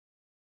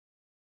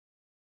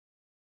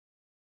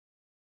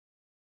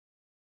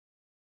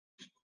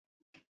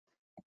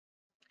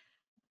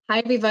Hi,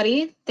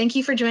 everybody. Thank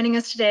you for joining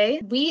us today.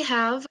 We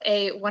have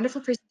a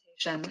wonderful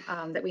presentation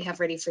that we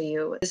have ready for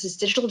you. This is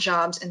Digital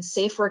Jobs and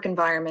Safe Work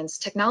Environments,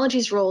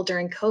 Technology's Role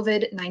During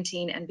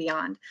COVID-19 and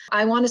Beyond.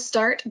 I want to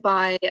start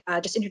by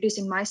just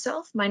introducing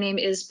myself. My name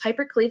is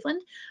Piper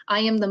Cleveland. I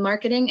am the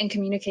Marketing and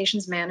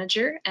Communications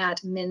Manager at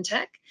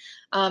MnTech.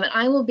 And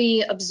I will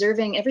be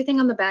observing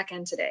everything on the back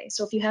end today.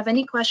 So if you have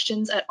any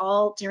questions at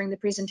all during the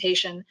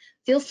presentation,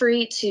 feel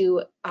free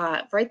to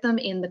write them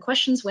in the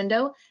questions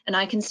window and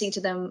I can see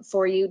to them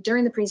for you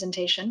during the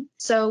presentation.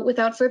 So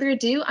without further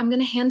ado, I'm going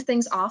to hand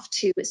things off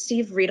to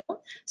Steve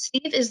Riedel.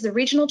 Steve is the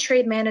Regional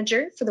Trade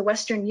Manager for the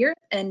Western Europe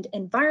and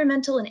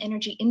Environmental and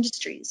Energy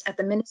Industries at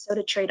the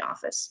Minnesota Trade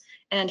Office,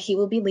 and he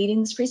will be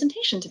leading this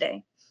presentation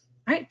today.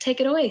 All right, take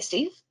it away,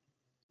 Steve.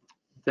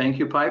 Thank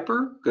you,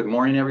 Piper. Good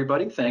morning,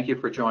 everybody. Thank you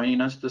for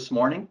joining us this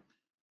morning.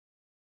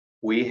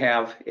 We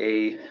have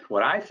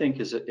what I think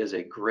is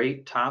a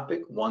great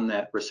topic, one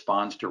that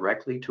responds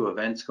directly to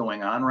events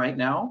going on right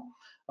now.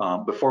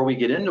 Before we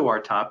get into our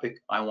topic,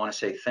 I want to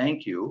say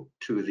thank you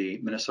to the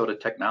Minnesota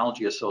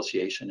Technology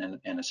Association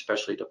and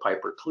especially to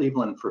Piper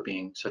Cleveland for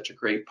being such a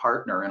great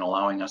partner and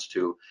allowing us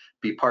to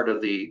be part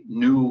of the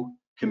new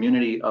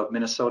community of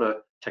Minnesota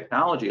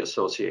Technology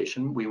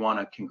Association. We want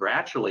to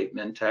congratulate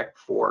MnTech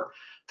for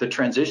the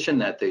transition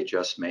that they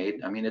just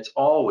made. I mean, it's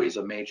always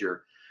a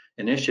major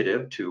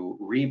initiative to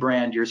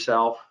rebrand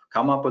yourself,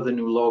 come up with a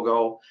new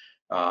logo.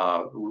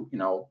 You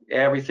know,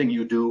 everything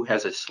you do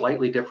has a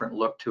slightly different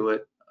look to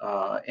it.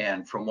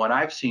 And from what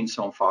I've seen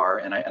so far,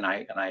 and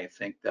I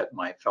think that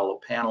my fellow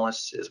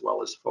panelists, as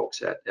well as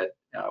folks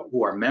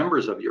who are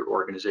members of your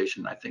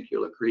organization, I think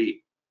you'll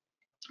agree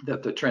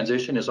that the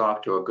transition is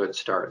off to a good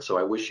start. So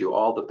I wish you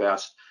all the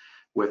best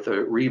with the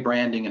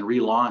rebranding and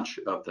relaunch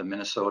of the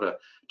Minnesota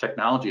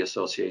Technology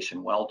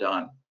Association. Well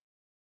done.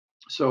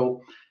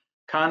 So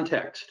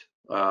context.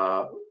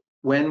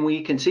 When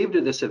we conceived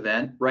of this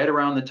event, right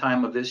around the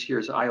time of this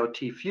year's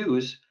IoT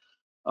Fuse,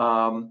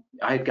 I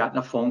had gotten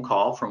a phone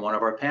call from one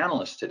of our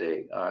panelists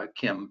today,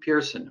 Kim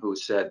Pearson, who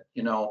said,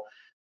 you know,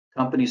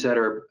 companies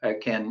that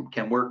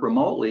can work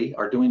remotely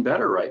are doing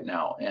better right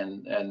now,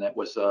 and that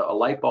was a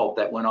light bulb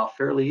that went off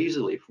fairly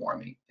easily for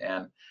me.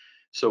 And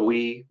so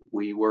we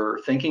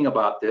were thinking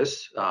about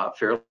this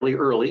fairly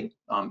early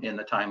in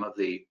the time of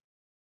the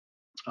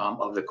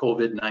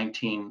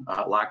COVID-19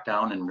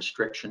 lockdown and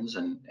restrictions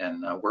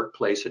and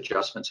workplace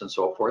adjustments and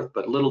so forth.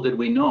 But little did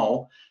we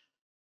know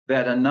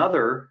that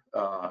another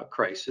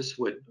crisis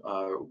would,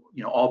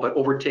 you know, all but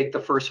overtake the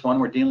first one.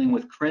 We're dealing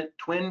with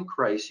twin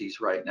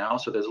crises right now.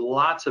 So there's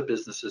lots of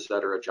businesses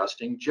that are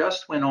adjusting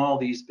just when all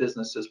these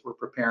businesses were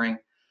preparing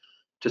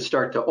to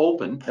start to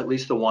open, at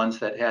least the ones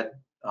that had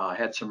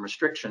some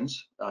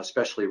restrictions,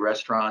 especially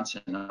restaurants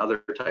and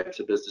other types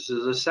of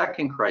businesses. A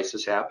second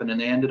crisis happened and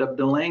they ended up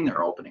delaying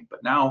their opening.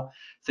 But now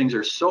things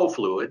are so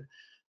fluid.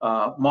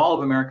 Mall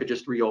of America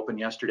just reopened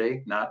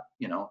yesterday, not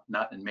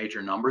in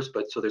major numbers,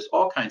 but so there's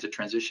all kinds of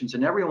transitions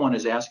and everyone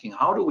is asking,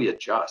 how do we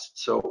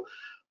adjust? So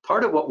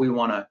part of what we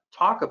want to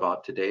talk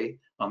about today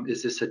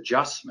is this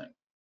adjustment.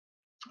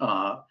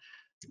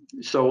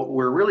 So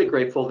we're really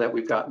grateful that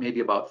we've got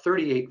maybe about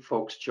 38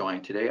 folks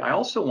join today. I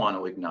also want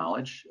to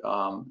acknowledge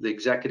the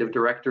executive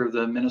director of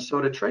the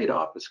Minnesota Trade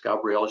Office,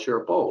 Gabrielle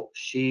Gerbeau.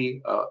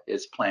 She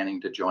is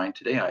planning to join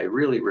today. I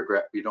really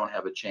regret we don't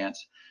have a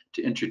chance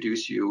to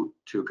introduce you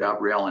to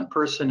Gabrielle in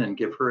person and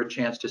give her a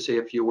chance to say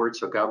a few words.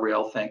 So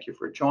Gabrielle, thank you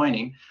for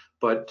joining.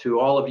 But to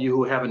all of you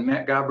who haven't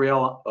met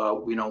Gabrielle,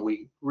 we know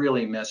we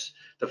really miss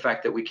the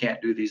fact that we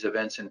can't do these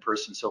events in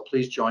person. So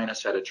please join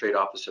us at a trade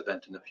office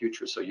event in the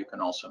future so you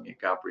can also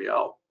meet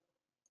Gabrielle.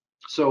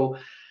 So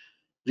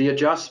the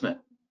adjustment,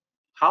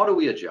 how do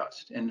we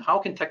adjust and how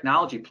can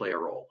technology play a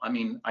role? I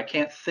mean, I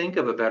can't think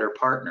of a better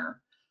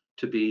partner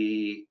to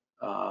be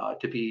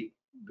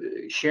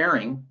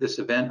sharing this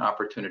event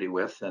opportunity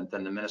with than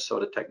the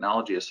Minnesota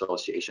Technology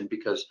Association,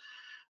 because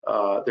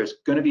there's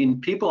going to be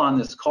people on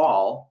this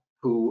call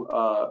who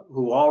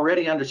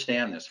already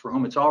understand this, for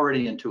whom it's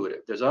already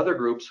intuitive. There's other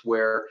groups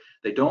where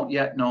they don't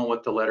yet know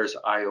what the letters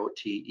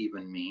IoT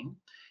even mean.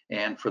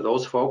 And for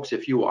those folks,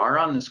 if you are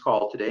on this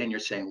call today and you're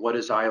saying, what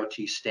does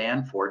IoT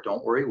stand for?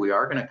 Don't worry, we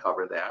are going to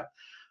cover that.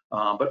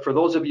 But for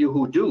those of you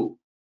who do,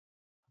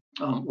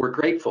 we're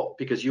grateful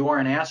because you are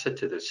an asset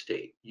to this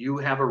state. You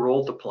have a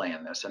role to play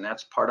in this, and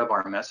that's part of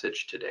our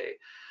message today.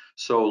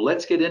 So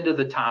let's get into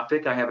the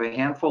topic. I have a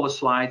handful of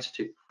slides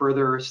to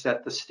further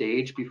set the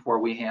stage before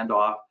we hand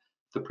off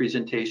the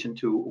presentation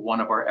to one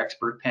of our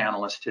expert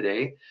panelists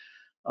today.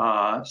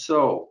 My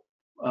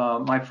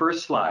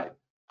first slide.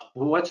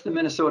 What's the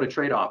Minnesota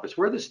Trade Office?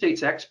 We're the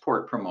state's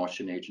export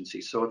promotion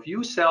agency. So if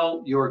you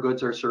sell your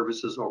goods or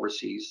services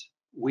overseas,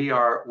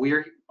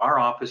 our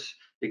office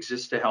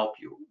exists to help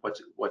you.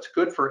 What's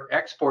good for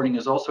exporting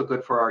is also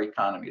good for our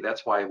economy.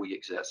 That's why we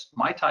exist.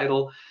 My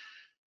title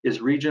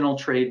is Regional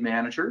Trade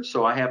Manager.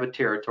 So I have a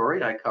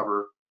territory. I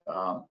cover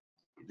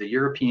the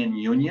European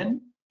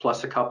Union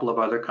plus a couple of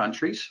other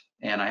countries.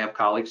 And I have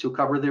colleagues who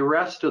cover the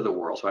rest of the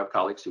world. So I have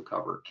colleagues who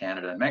cover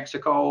Canada and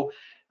Mexico,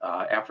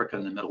 Africa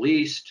and the Middle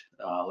East,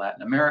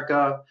 Latin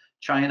America,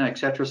 China,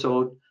 etc.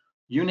 So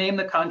you name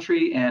the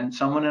country and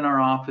someone in our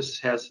office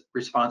has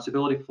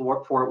responsibility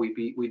for it,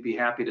 we'd be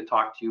happy to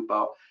talk to you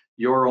about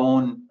your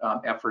own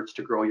efforts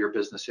to grow your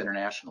business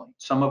internationally.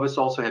 Some of us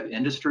also have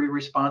industry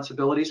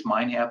responsibilities.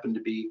 Mine happen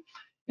to be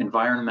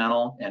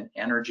environmental and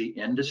energy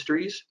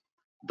industries.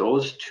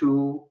 Those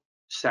two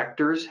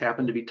sectors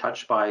happen to be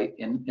touched by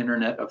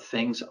Internet of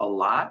Things a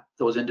lot.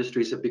 Those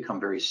industries have become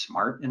very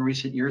smart in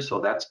recent years,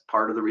 so that's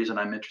part of the reason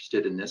I'm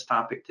interested in this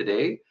topic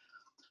today.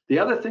 The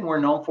other thing we're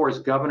known for is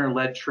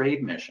governor-led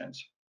trade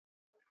missions.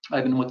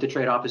 I've been with the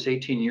Trade Office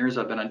 18 years.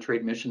 I've been on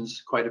trade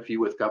missions, quite a few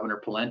with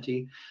Governor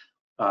Pawlenty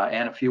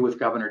and a few with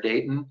Governor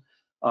Dayton.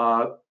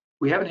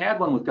 We haven't had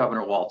one with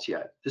Governor Walz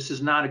yet. This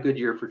is not a good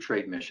year for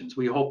trade missions.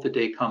 We hope the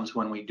day comes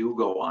when we do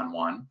go on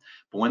one,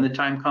 but when the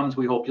time comes,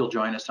 we hope you'll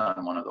join us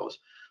on one of those.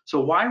 So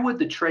why would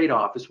the Trade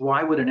Office,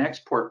 why would an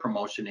export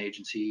promotion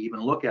agency even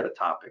look at a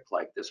topic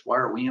like this? Why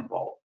are we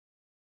involved?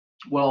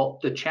 Well,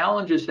 the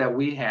challenges that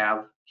we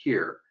have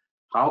here,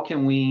 how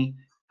can we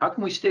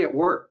stay at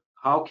work?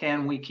 How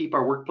can we keep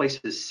our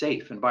workplaces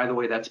safe? And by the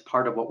way, that's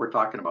part of what we're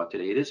talking about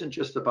today. It isn't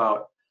just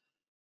about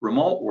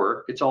remote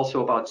work, it's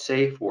also about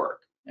safe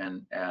work.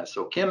 And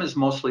so Kim is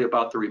mostly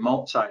about the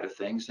remote side of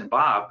things, and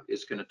Bob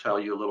is going to tell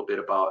you a little bit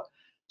about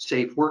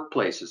safe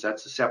workplaces.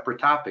 That's a separate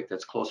topic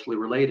that's closely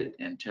related,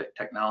 and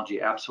technology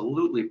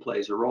absolutely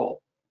plays a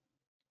role.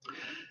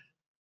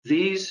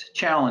 These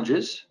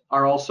challenges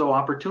are also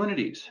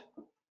opportunities.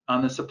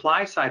 On the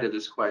supply side of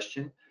this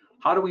question,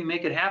 how do we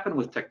make it happen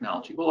with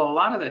technology? Well, a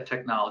lot of that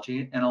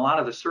technology and a lot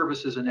of the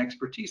services and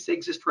expertise, they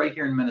exist right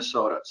here in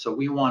Minnesota. So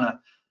we want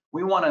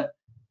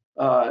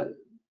to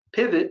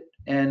pivot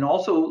and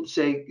also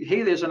say,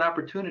 hey, there's an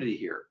opportunity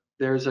here.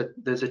 There's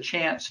a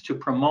chance to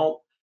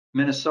promote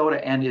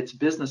Minnesota and its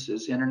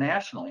businesses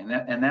internationally,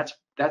 and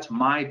that's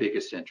my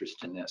biggest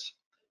interest in this.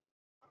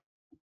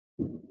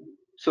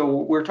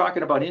 So we're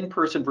talking about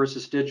in-person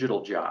versus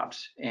digital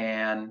jobs,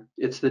 and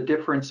it's the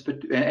difference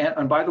between,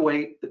 and by the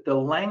way, the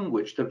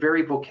language, the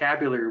very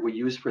vocabulary we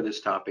use for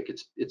this topic,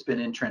 it's been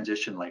in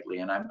transition lately,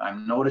 and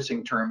I'm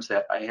noticing terms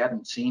that I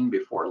hadn't seen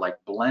before, like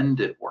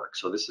blended work.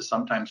 So this is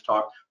sometimes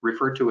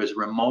referred to as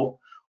remote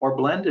or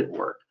blended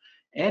work.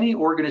 Any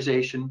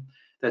organization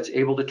that's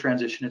able to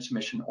transition its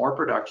mission or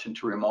production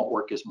to remote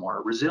work is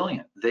more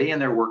resilient. They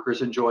and their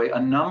workers enjoy a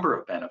number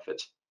of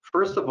benefits.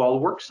 First of all,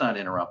 work's not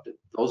interrupted.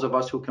 Those of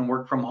us who can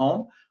work from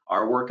home,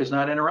 our work is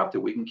not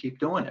interrupted. We can keep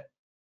doing it.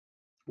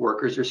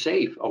 Workers are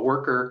safe. A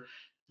worker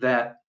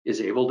that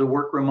is able to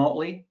work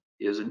remotely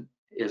isn't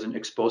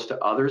exposed to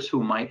others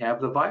who might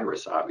have the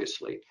virus,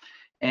 obviously.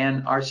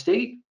 And our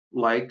state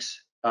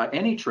likes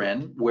any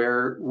trend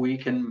where we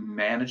can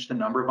manage the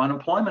number of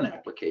unemployment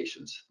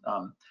applications.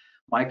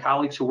 My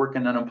colleagues who work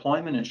in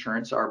unemployment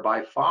insurance are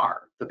by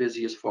far the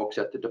busiest folks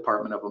at the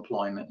Department of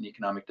Employment and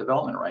Economic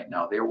Development right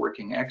now. They're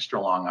working extra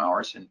long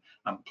hours, and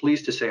I'm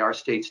pleased to say our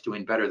state's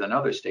doing better than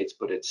other states,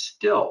 but it's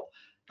still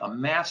a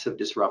massive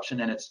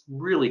disruption and it's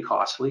really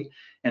costly.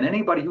 And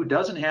anybody who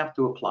doesn't have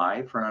to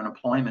apply for an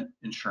unemployment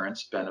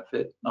insurance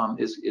benefit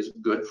is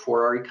good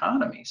for our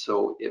economy.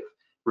 So if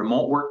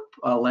remote work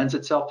lends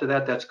itself to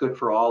that, that's good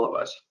for all of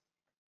us.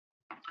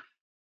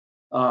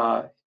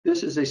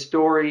 This is a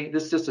story,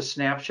 this is just a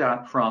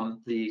snapshot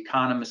from The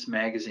Economist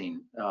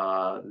magazine,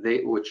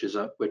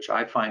 which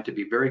I find to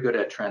be very good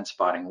at trend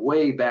spotting,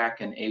 way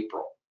back in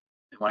April.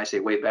 And when I say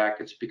way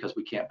back, it's because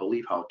we can't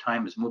believe how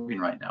time is moving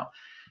right now.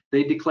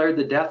 They declared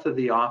the death of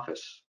the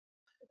office,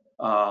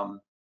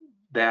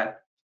 that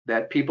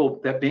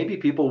maybe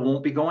people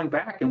won't be going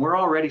back, and we're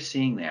already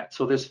seeing that.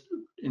 So there's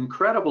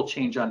incredible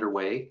change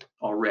underway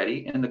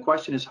already, and the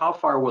question is, how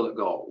far will it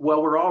go?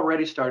 Well, we're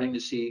already starting to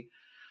see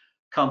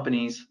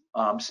companies,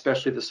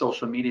 especially the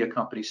social media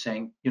companies,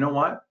 saying, you know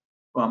what,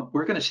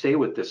 we're going to stay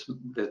with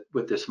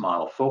this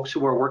model. Folks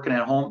who are working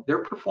at home,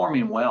 they're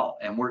performing well,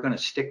 and we're going to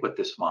stick with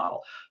this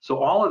model.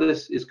 So all of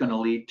this is going to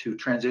lead to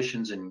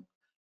transitions in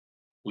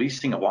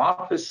leasing of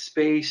office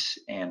space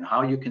and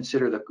how you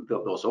consider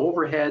those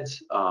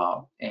overheads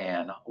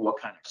and what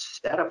kind of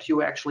setups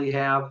you actually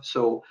have.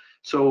 So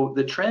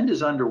the trend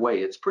is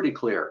underway. It's pretty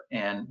clear.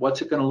 And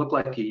what's it going to look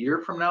like a year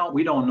from now?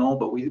 We don't know,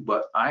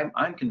 but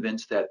I'm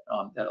convinced that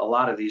that a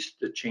lot of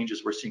the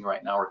changes we're seeing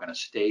right now are going to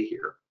stay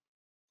here.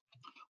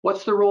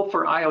 What's the role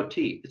for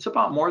IoT? It's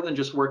about more than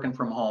just working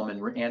from home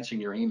and answering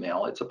your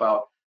email. It's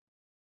about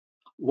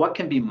what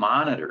can be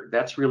monitored.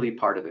 That's really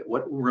part of it.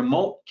 What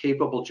remote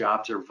capable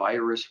jobs are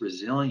virus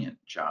resilient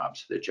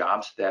jobs, the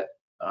jobs that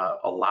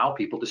allow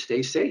people to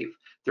stay safe.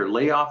 They're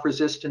layoff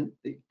resistant,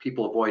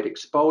 people avoid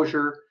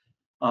exposure,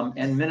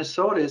 and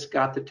Minnesota's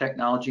got the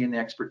technology and the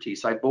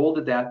expertise. I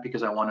bolded that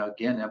because I want to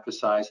again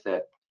emphasize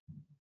that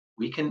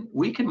we can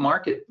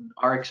market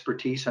our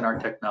expertise and our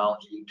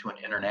technology to an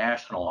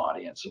international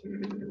audience.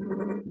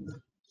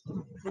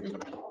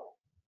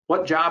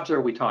 What jobs are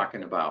we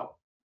talking about?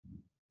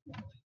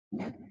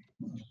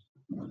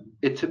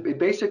 It's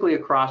basically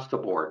across the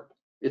board.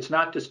 It's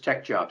not just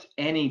tech jobs.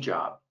 Any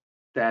job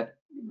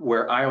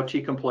where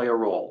IoT can play a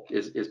role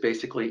is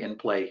basically in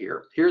play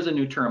here. Here's a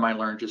new term I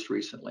learned just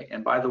recently.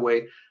 And by the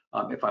way,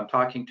 If I'm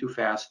talking too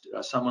fast,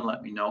 someone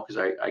let me know, because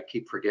I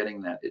keep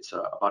forgetting that it's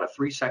about a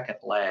 3-second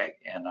lag,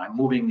 and I'm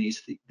moving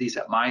these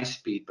at my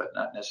speed, but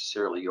not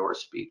necessarily your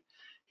speed.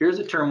 Here's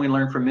a term we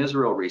learned from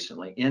Israel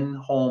recently: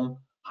 in-home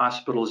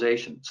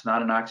hospitalization. It's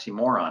not an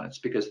oxymoron. It's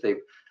because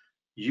they've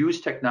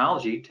used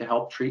technology to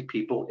help treat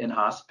people in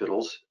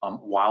hospitals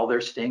while they're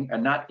staying,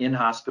 and not in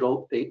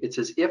hospital. It's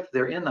as if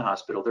they're in the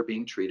hospital, they're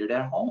being treated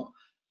at home.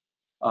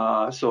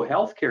 So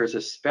healthcare is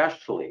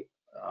especially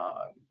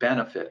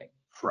benefiting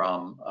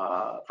from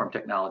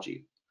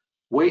technology.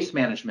 Waste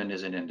management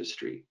is an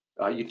industry.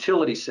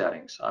 Utility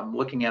settings. I'm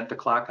looking at the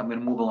clock. I'm going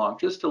to move along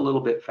just a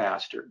little bit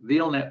faster.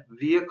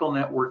 Vehicle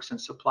networks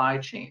and supply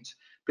chains.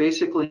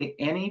 Basically,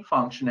 any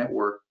function at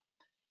work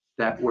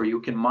where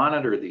you can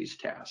monitor these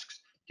tasks.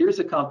 Here's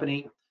a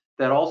company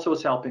that also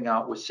is helping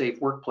out with safe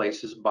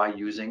workplaces by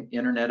using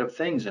Internet of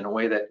Things in a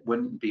way that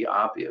wouldn't be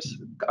obvious.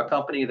 A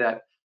company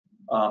that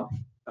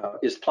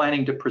is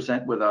planning to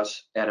present with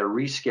us at a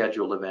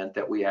rescheduled event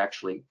that we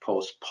actually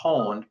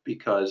postponed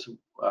because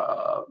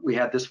we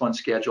had this one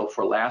scheduled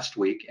for last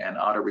week, and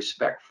out of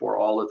respect for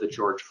all of the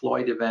George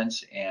Floyd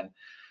events and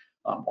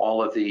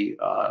all of the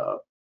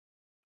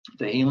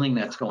healing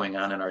that's going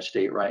on in our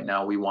state right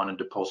now, we wanted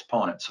to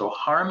postpone it. So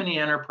Harmony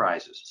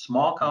Enterprises,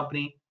 small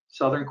company,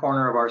 southern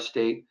corner of our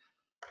state,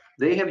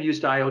 they have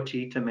used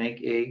IoT to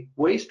make a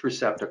waste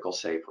receptacle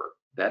safer.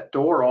 That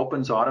door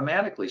opens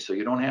automatically, so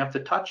you don't have to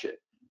touch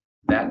it.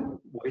 That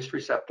waste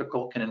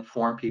receptacle can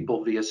inform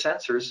people via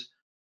sensors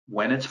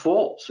when it's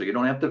full, so you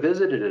don't have to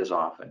visit it as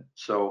often.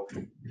 So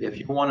if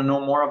you want to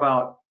know more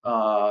about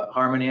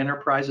Harmony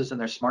Enterprises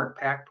and their Smart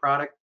Pack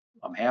product,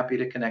 I'm happy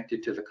to connect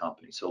you to the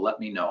company, so let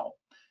me know.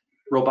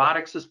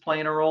 Robotics is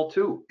playing a role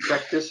too.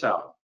 Check this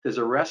out. There's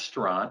a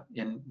restaurant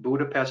in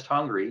Budapest,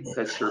 Hungary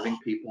that's serving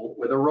people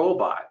with a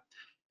robot,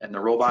 and the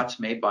robot's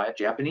made by a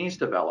Japanese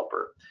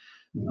developer.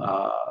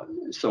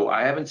 So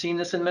I haven't seen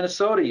this in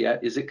Minnesota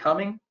yet. Is it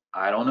coming?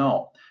 I don't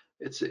know.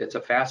 It's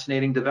a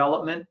fascinating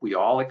development. We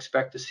all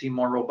expect to see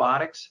more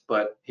robotics,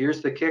 but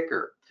here's the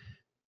kicker.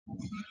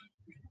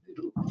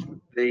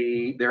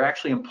 They're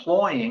actually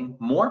employing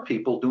more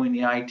people doing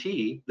the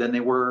IT than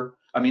they were.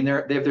 I mean,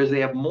 they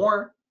have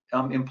more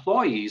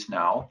employees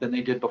now than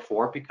they did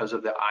before because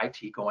of the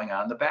IT going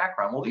on in the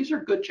background. Well, these are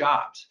good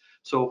jobs.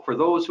 So for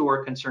those who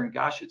are concerned,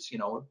 gosh, it's,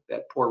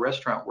 that poor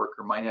restaurant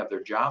worker might have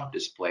their job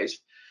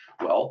displaced.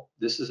 Well,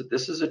 this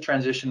is a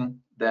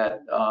transition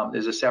that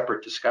is a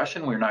separate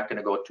discussion. We're not going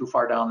to go too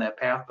far down that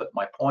path, but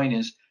my point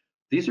is,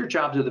 these are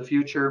jobs of the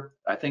future.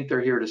 I think they're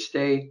here to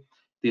stay.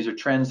 These are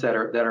trends that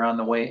are on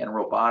the way, and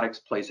robotics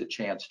plays a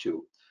chance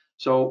too.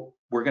 So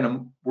we're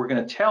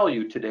gonna tell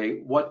you today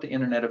what the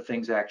Internet of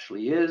Things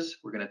actually is.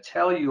 We're gonna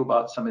tell you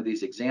about some of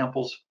these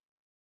examples.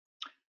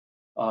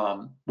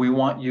 We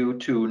want you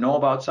to know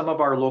about some of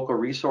our local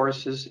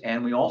resources,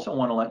 and we also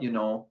want to let you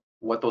know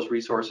what those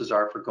resources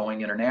are for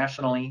going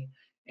internationally,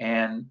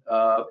 and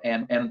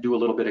do a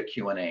little bit of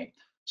Q&A.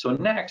 So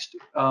next,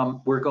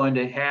 we're going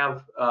to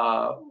have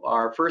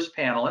our first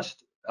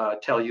panelist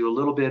tell you a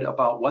little bit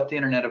about what the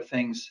Internet of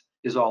Things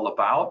is all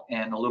about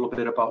and a little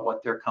bit about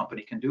what their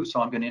company can do.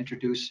 So I'm going to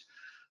introduce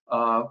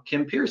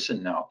Kim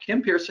Pearson now.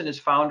 Kim Pearson is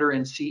founder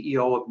and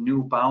CEO of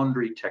New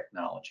Boundary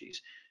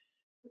Technologies.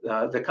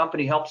 The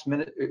company helps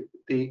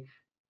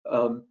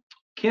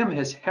Kim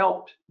has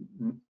helped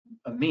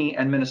me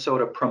and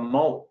Minnesota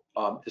promote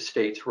the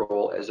state's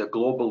role as a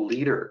global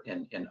leader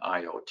in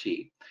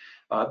IoT.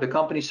 The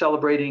company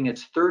celebrating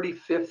its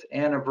 35th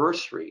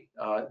anniversary.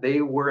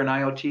 They were an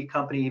IoT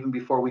company even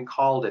before we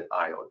called it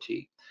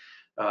IoT.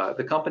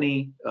 The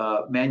company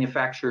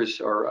manufactures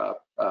or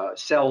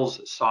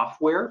sells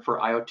software for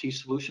IoT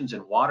solutions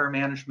in water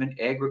management,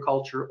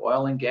 agriculture,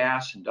 oil and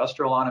gas,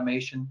 industrial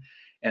automation,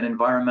 and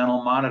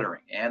environmental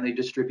monitoring, and they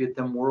distribute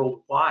them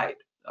worldwide.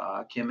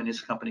 Kim and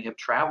his company have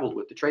traveled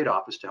with the trade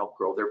office to help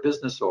grow their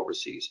business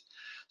overseas.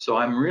 So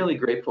I'm really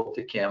grateful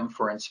to Kim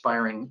for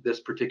inspiring this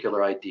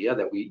particular idea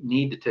that we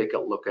need to take a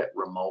look at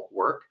remote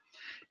work.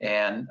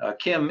 And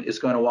Kim is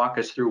going to walk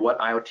us through what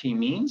IoT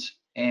means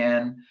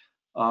and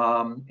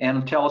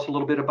tell us a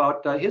little bit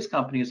about his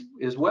company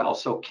as well.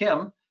 So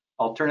Kim,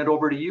 I'll turn it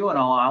over to you, and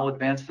I'll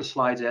advance the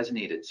slides as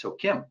needed. So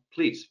Kim,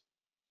 please.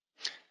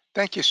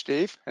 Thank you,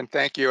 Steve, and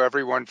thank you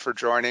everyone for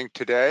joining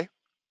today.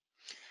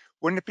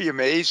 Wouldn't it be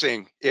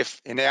amazing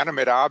if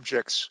inanimate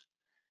objects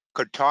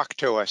could talk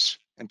to us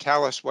and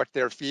tell us what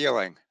they're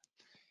feeling?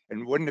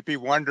 And wouldn't it be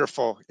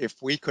wonderful if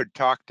we could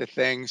talk to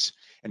things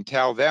and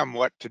tell them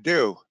what to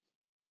do?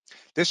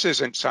 This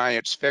isn't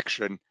science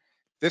fiction.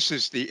 This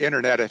is the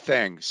Internet of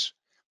Things.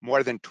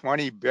 More than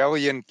 20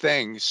 billion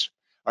things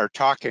are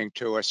talking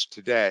to us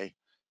today.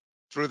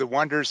 Through the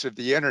wonders of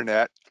the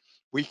Internet,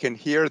 we can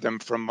hear them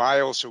from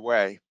miles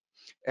away.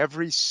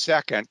 Every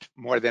second,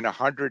 more than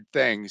 100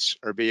 things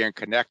are being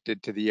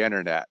connected to the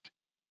Internet.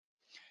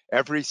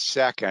 Every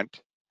second,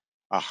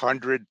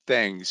 100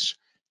 things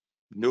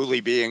newly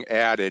being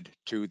added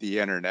to the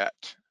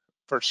Internet.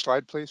 First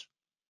slide, please.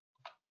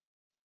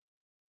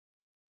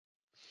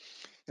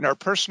 In our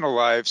personal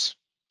lives,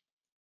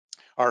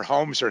 our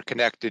homes are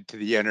connected to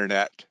the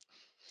Internet.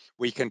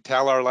 We can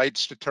tell our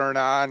lights to turn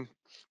on.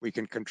 We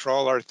can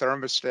control our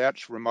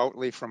thermostats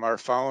remotely from our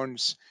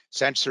phones.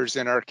 Sensors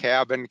in our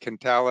cabin can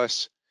tell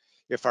us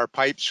if our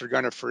pipes are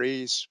going to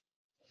freeze.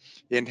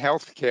 In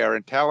healthcare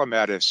and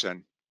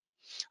telemedicine,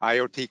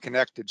 IoT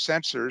connected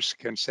sensors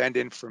can send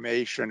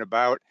information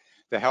about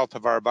the health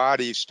of our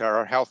bodies to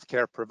our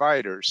healthcare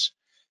providers.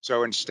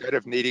 So instead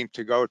of needing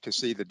to go to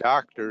see the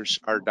doctors,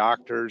 our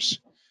doctors,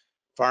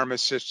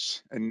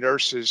 pharmacists, and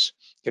nurses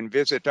can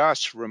visit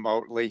us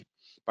remotely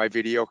by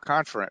video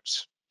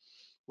conference.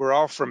 We're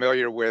all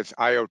familiar with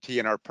IoT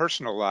in our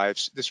personal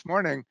lives. This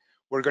morning,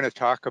 we're going to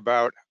talk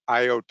about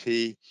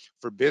IoT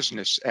for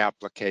business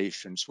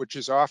applications, which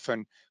is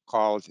often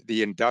called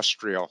the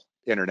industrial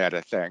Internet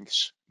of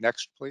Things.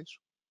 Next, please.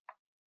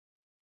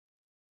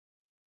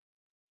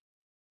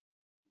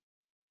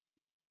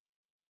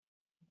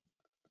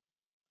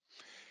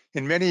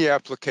 In many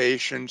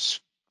applications,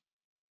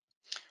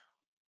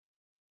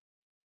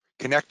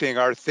 connecting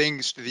our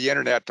things to the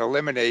internet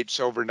eliminates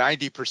over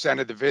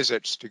 90% of the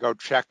visits to go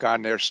check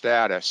on their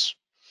status.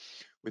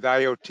 With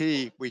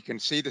IoT, we can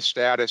see the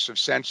status of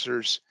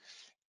sensors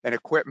and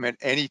equipment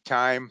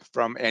anytime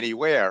from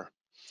anywhere.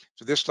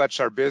 So this lets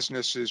our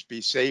businesses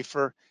be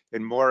safer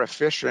and more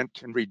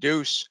efficient and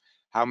reduce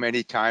how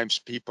many times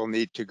people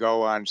need to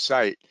go on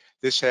site.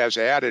 This has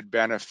added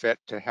benefit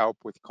to help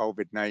with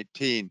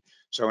COVID-19.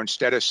 So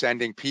instead of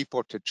sending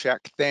people to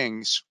check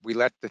things, we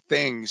let the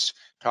things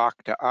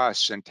talk to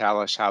us and tell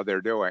us how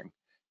they're doing.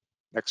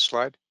 Next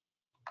slide.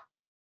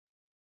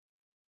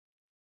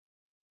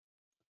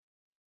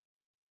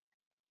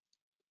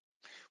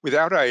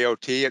 Without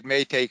IoT, it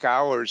may take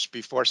hours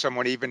before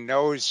someone even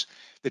knows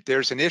that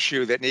there's an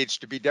issue that needs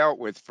to be dealt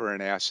with for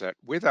an asset.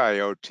 With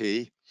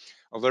IoT,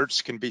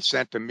 alerts can be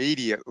sent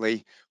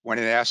immediately when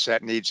an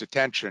asset needs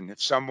attention.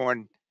 If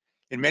someone,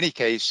 in many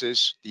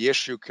cases, the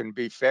issue can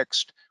be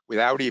fixed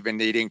without even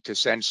needing to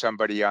send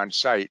somebody on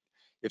site.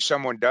 If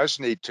someone does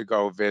need to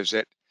go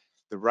visit,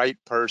 the right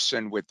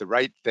person with the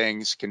right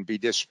things can be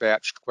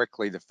dispatched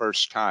quickly the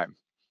first time.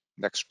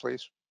 Next,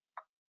 please.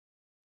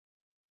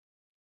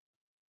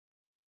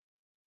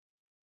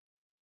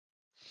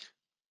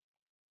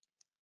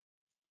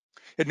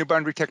 At New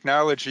Boundary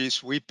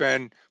Technologies, we've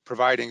been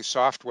providing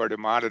software to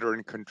monitor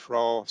and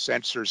control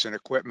sensors and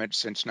equipment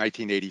since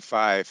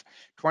 1985.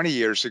 20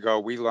 years ago,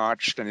 we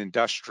launched an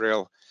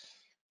industrial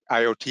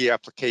IoT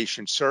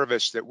application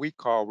service that we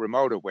call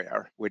Remote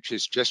Aware, which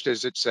is just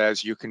as it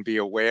says, you can be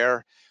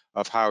aware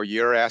of how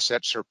your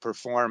assets are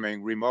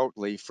performing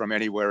remotely from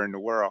anywhere in the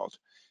world.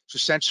 So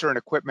sensor and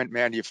equipment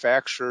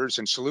manufacturers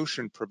and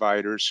solution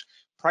providers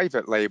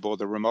private label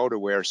the Remote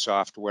Aware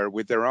software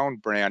with their own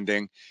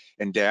branding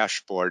and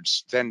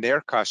dashboards. Then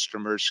their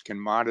customers can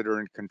monitor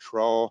and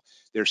control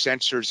their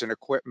sensors and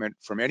equipment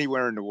from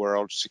anywhere in the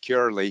world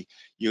securely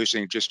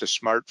using just a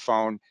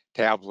smartphone,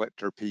 tablet,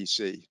 or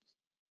PC.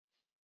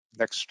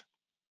 Next.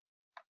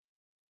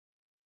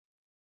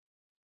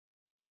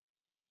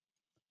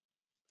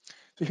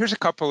 So here's a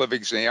couple of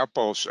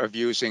examples of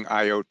using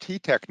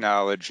IoT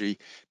technology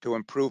to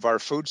improve our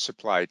food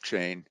supply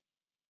chain.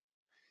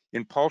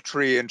 In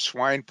poultry and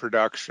swine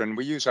production,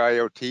 we use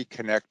IoT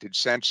connected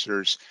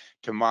sensors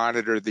to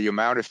monitor the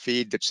amount of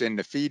feed that's in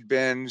the feed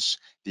bins,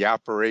 the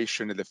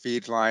operation of the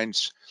feed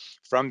lines,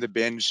 from the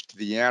bins to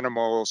the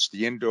animals,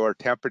 the indoor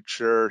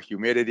temperature,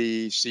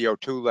 humidity,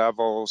 CO2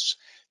 levels,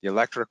 the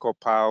electrical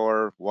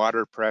power,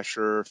 water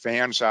pressure,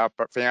 fan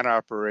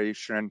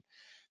operation.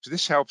 So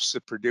this helps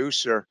the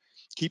producer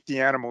keep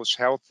the animals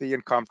healthy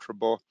and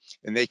comfortable,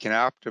 and they can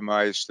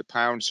optimize the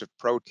pounds of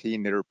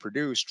protein that are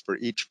produced for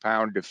each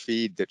pound of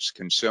feed that's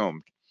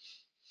consumed.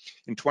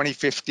 In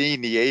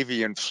 2015, the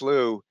avian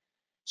flu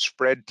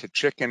spread to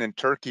chicken and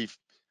turkey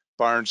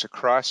barns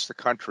across the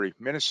country.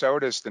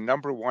 Minnesota is the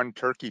 #1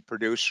 turkey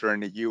producer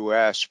in the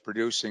US,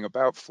 producing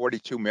about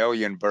 42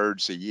 million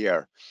birds a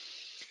year.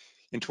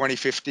 In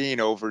 2015,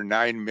 over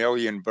 9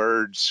 million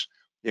birds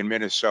in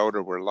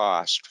Minnesota were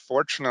lost.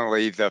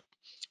 Fortunately, the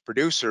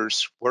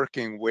producers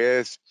working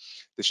with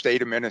the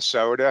state of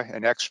Minnesota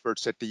and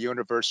experts at the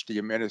University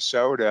of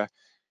Minnesota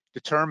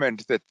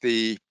determined that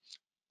the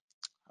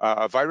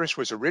virus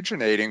was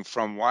originating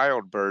from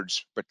wild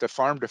birds, but the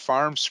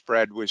farm-to-farm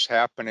spread was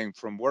happening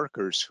from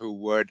workers who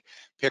would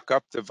pick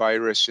up the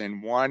virus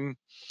in one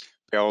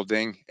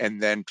building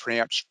and then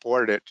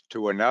transport it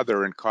to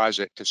another and cause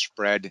it to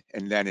spread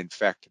and then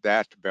infect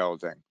that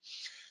building.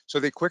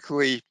 So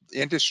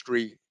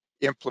industry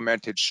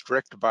implemented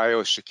strict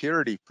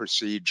biosecurity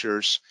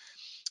procedures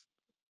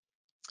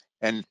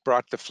and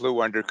brought the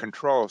flu under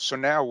control. So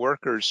now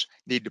workers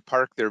need to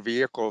park their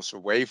vehicles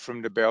away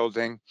from the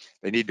building.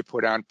 They need to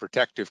put on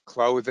protective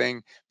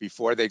clothing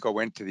before they go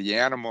into the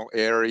animal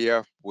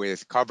area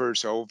with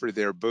covers over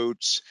their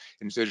boots.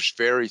 And there's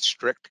very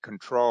strict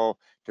control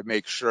to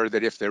make sure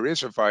that if there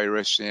is a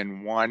virus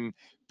in one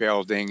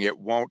building, it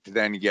won't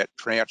then get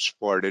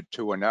transported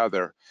to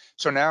another.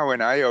 So now in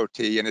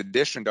IoT, in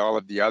addition to all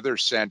of the other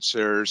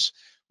sensors,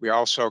 we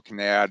also can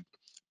add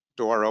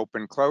door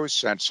open close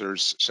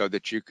sensors so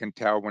that you can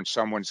tell when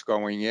someone's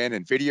going in,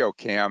 and video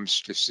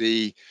cams to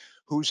see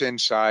who's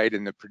inside,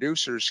 and the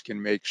producers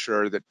can make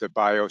sure that the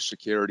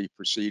biosecurity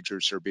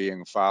procedures are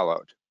being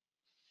followed.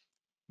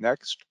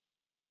 Next.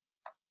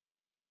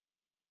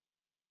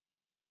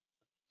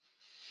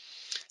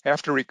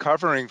 After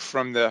recovering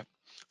from the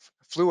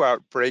flu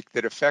outbreak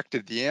that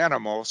affected the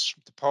animals,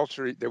 the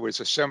poultry, there was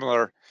a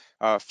similar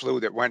flu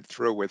that went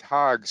through with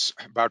hogs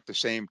about the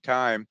same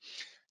time.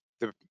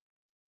 The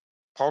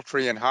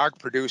poultry and hog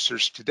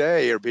producers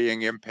today are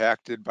being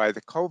impacted by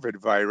the COVID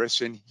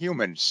virus in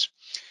humans.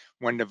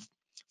 When the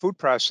food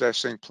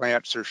processing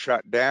plants are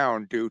shut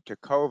down due to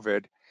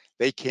COVID,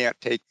 they can't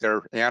take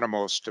their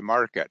animals to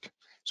market.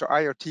 So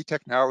IoT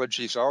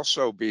technology is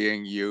also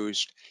being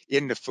used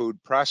in the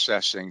food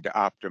processing to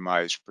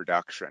optimize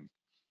production.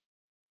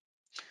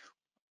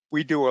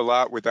 We do a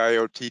lot with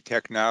IoT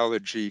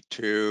technology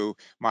to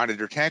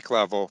monitor tank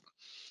level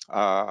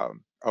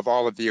of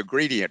all of the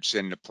ingredients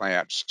in the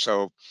plants.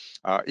 So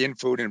in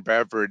food and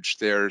beverage,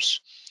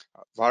 there's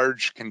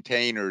large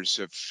containers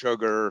of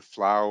sugar,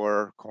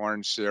 flour,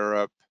 corn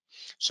syrup,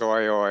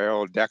 soy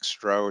oil,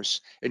 dextrose,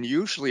 and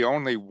usually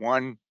only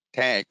one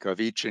tank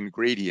of each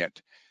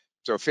ingredient.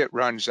 So if it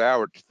runs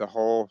out, the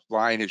whole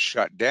line is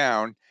shut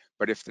down.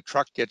 But if the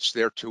truck gets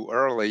there too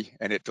early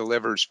and it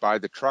delivers by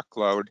the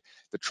truckload,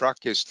 the truck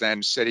is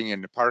then sitting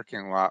in the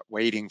parking lot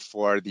waiting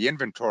for the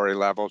inventory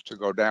level to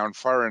go down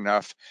far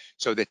enough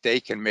so that they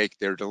can make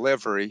their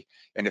delivery.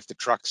 And if the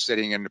truck's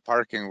sitting in the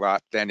parking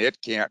lot, then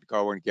it can't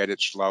go and get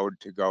its load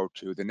to go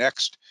to the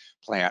next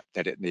plant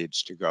that it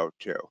needs to go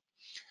to.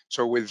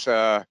 So with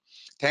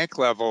tank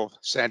level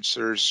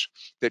sensors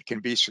that can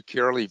be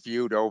securely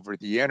viewed over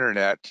the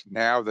internet,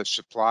 now the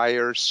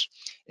suppliers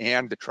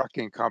and the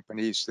trucking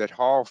companies that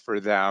haul for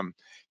them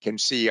can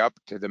see up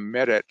to the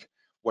minute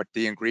what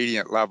the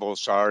ingredient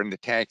levels are in the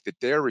tank that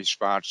they're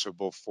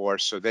responsible for,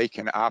 so they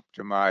can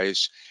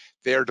optimize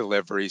their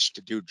deliveries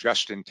to do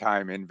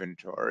just-in-time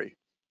inventory.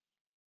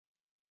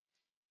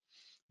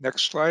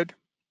 Next slide.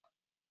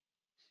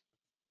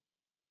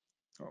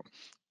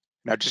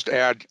 Now, just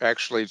add,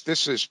 actually,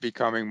 this is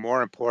becoming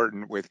more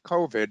important with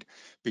COVID,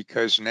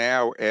 because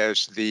now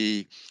as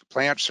the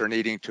plants are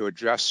needing to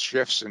adjust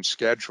shifts and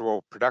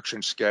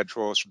production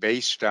schedules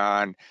based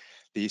on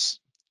these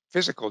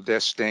physical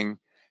distancing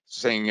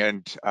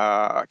and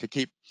to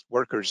keep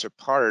workers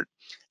apart,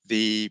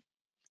 the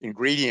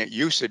ingredient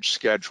usage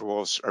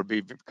schedules are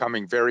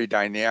becoming very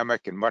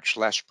dynamic and much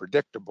less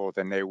predictable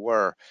than they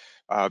were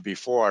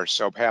before.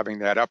 So having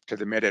that up to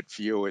the minute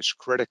view is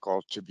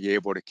critical to be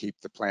able to keep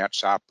the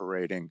plants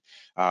operating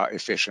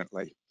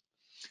efficiently.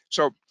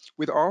 So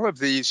with all of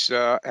these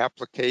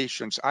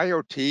applications,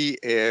 IoT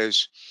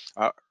is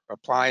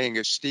applying,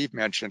 as Steve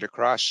mentioned,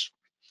 across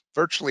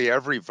virtually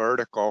every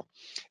vertical.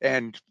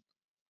 And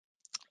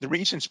the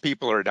reasons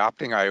people are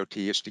adopting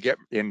IoT is to get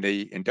in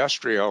the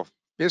industrial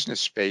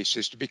business space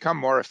is to become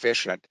more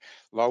efficient,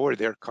 lower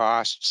their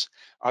costs.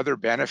 Other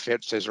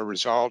benefits as a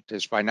result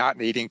is by not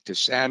needing to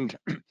send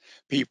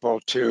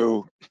people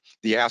to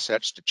the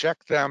assets to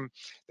check them.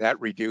 That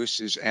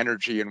reduces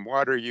energy and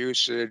water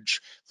usage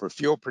for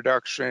fuel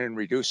production,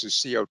 reduces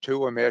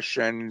CO2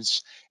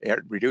 emissions, it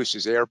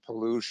reduces air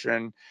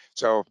pollution.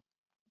 So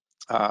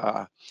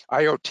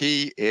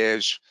IoT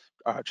is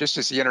just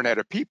as the Internet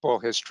of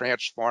People has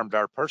transformed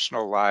our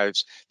personal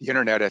lives, the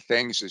Internet of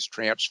Things is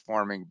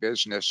transforming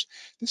business.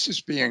 This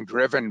is being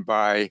driven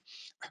by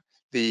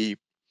the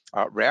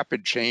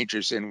rapid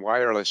changes in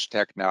wireless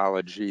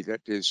technology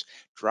that is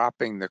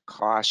dropping the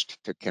cost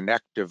to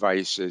connect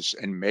devices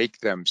and make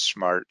them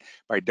smart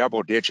by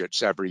double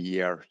digits every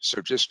year.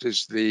 So just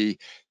as the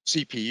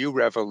CPU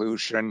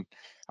revolution,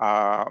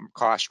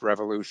 cost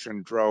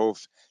revolution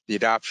drove the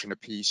adoption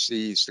of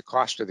PCs, the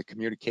cost of the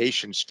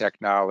communications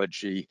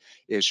technology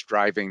is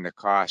driving the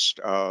cost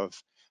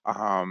of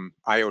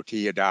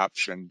IoT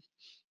adoption.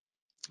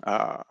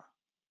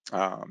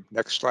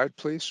 Next slide,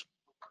 please.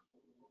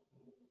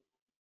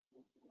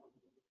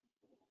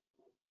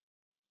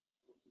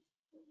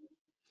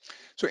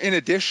 So in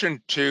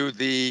addition to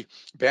the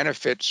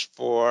benefits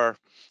for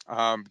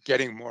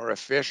getting more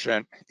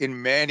efficient,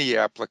 in many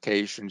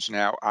applications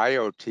now,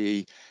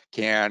 IoT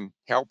can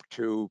help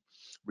to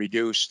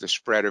reduce the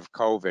spread of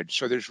COVID.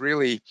 So there's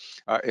really,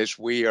 as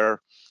we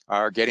are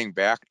getting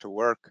back to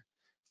work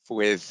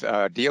with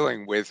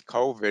dealing with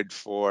COVID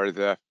for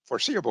the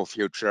foreseeable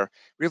future,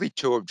 really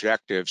two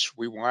objectives.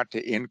 We want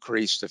to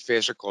increase the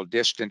physical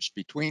distance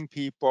between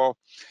people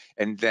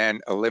and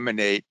then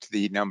eliminate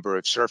the number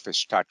of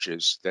surface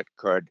touches that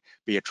could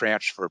be a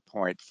transfer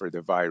point for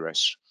the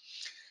virus.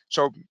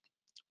 So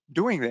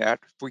doing that,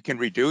 if we can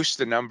reduce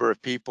the number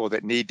of people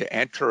that need to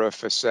enter a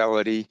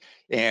facility,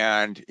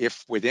 and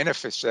if within a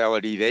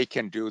facility they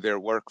can do their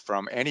work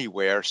from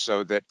anywhere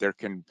so that there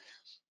can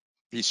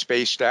be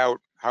spaced out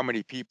how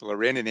many people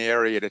are in an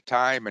area at a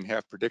time and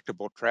have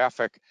predictable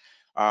traffic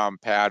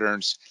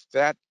patterns,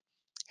 that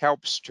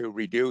helps to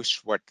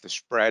reduce what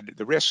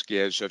the risk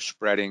is of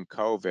spreading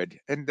COVID.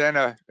 And then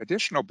an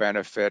additional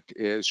benefit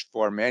is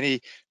for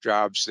many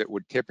jobs that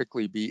would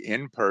typically be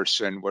in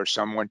person, where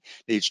someone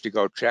needs to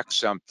go check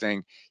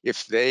something,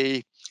 if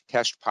they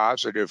test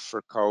positive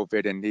for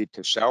COVID and need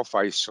to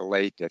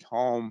self-isolate at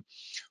home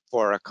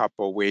for a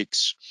couple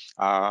weeks,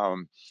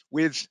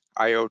 with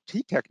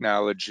IoT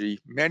technology,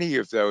 many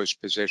of those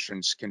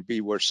positions can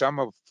be where some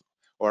of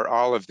or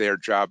all of their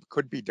job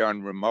could be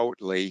done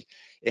remotely,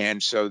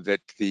 and so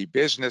that the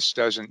business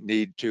doesn't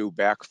need to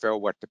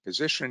backfill what the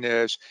position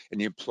is, and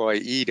the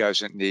employee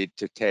doesn't need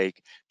to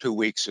take 2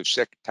 weeks of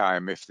sick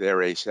time if they're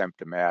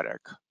asymptomatic.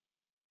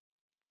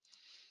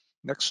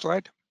 Next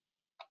slide.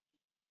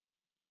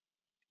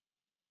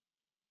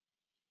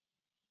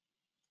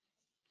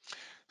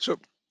 So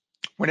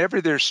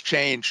whenever there's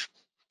change,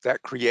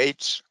 that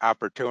creates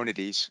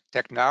opportunities.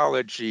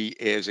 Technology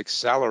is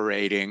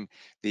accelerating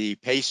the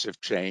pace of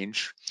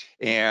change,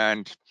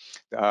 and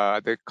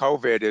the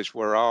COVID, as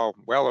we're all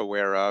well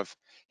aware of,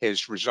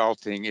 is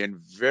resulting in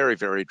very,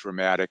 very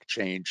dramatic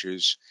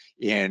changes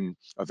in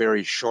a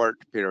very short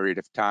period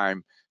of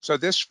time. So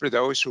this, for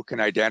those who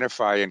can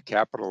identify and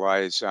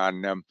capitalize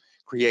on them,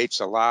 creates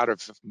a lot of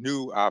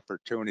new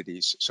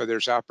opportunities. So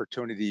there's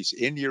opportunities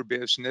in your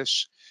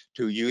business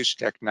to use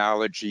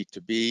technology to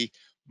be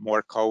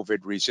more COVID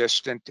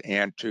resistant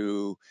and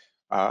to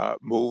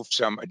move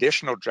some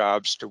additional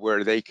jobs to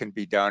where they can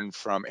be done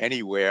from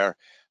anywhere,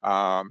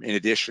 in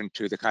addition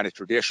to the kind of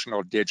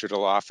traditional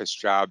digital office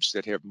jobs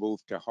that have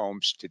moved to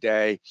homes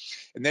today.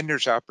 And then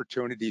there's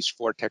opportunities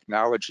for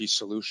technology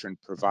solution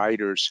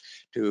providers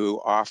to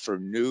offer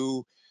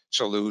new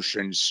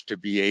solutions to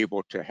be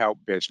able to help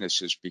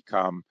businesses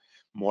become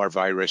more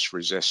virus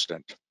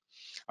resistant.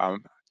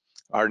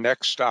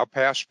 I'll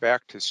pass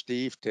back to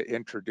Steve to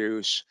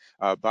introduce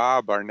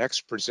Bob, our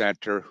next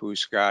presenter,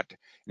 who's got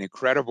an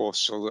incredible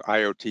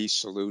IoT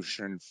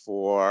solution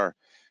for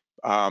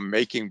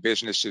making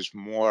businesses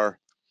more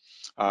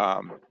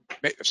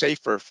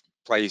safer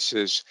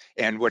places.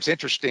 And what's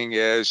interesting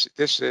is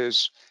this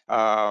is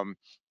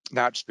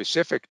not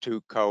specific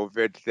to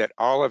COVID, that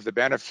all of the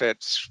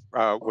benefits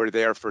were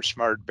there for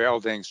smart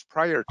buildings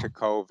prior to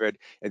COVID.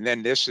 And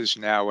then this is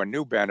now a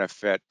new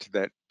benefit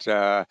that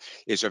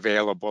is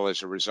available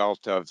as a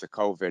result of the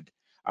COVID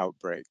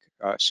outbreak.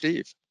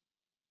 Steve.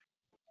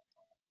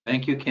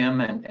 Thank you,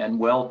 Kim, and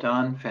well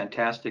done.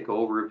 Fantastic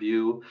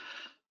overview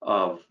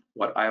of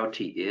what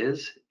IoT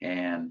is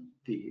and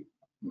the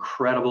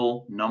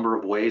incredible number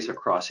of ways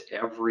across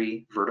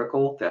every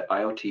vertical that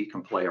IoT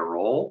can play a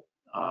role.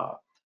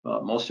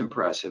 Most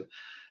impressive.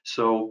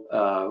 So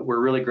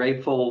we're really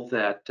grateful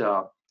that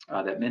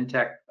that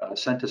MnTech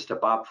sent us to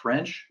Bob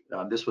French.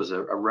 This was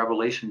a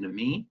revelation to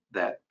me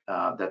that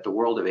that the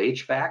world of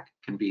HVAC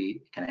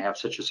can have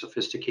such a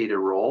sophisticated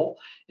role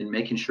in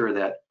making sure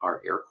that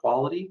our air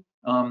quality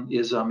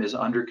is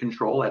under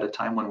control at a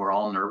time when we're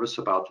all nervous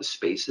about the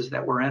spaces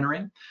that we're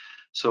entering.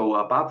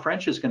 So Bob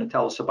French is going to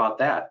tell us about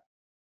that.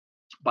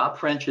 Bob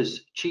French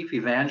is Chief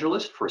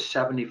Evangelist for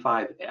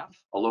 75F,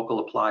 a local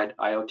applied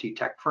IoT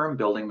tech firm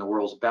building the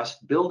world's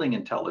best building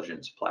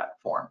intelligence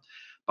platform.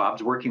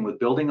 Bob's working with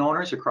building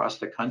owners across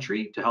the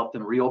country to help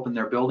them reopen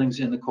their buildings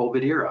in the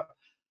COVID era.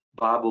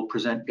 Bob will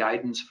present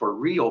guidance for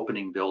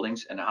reopening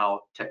buildings and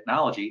how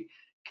technology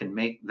can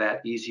make that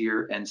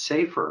easier and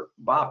safer.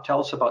 Bob, tell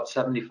us about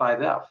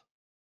 75F.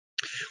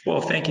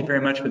 Well, thank you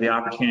very much for the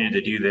opportunity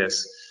to do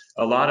this.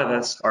 A lot of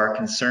us are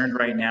concerned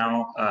right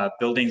now.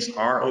 Buildings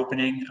are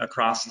opening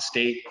across the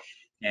state.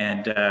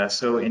 And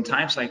so in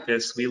times like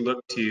this, we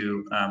look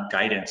to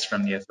guidance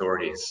from the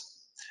authorities.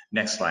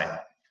 Next slide.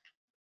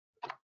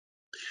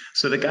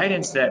 So the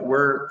guidance that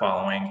we're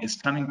following is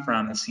coming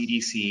from the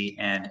CDC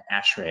and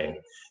ASHRAE.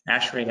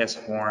 ASHRAE has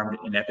formed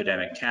an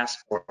epidemic task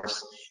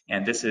force,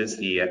 and this is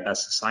a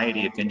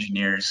society of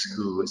engineers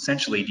who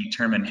essentially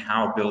determine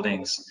how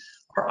buildings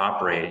are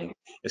operating,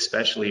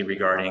 especially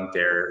regarding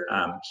their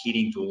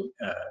heating,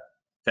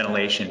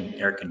 ventilation,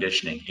 air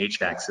conditioning,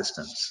 HVAC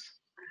systems.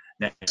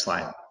 Next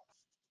slide.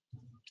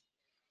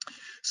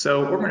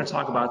 So what we're going to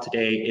talk about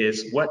today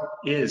is what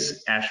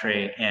is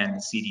ASHRAE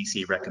and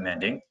CDC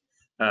recommending,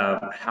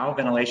 how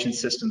ventilation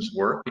systems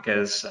work,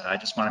 because I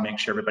just want to make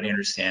sure everybody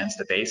understands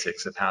the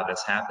basics of how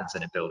this happens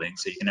in a building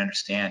so you can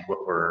understand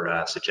what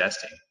we're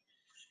suggesting.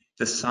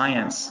 The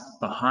science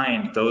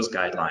behind those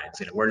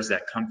guidelines, where does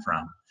that come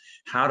from?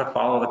 How to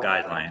follow the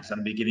guidelines. I'm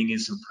going to be giving you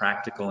some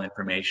practical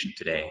information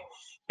today,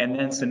 and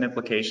then some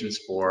implications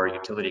for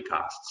utility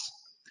costs.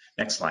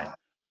 Next slide.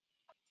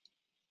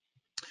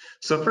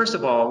 So first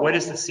of all, what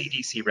is the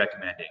CDC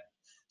recommending?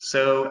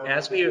 So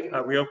as we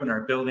reopen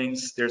our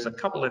buildings, there's a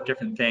couple of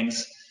different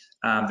things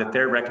that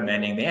they're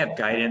recommending. They have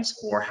guidance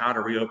for how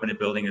to reopen a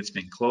building that's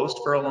been closed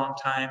for a long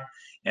time,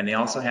 and they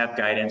also have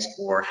guidance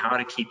for how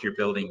to keep your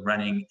building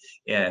running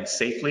and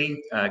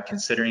safely,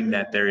 considering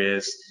that there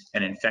is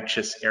an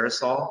infectious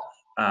aerosol.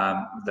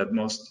 The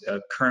most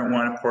current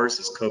one, of course,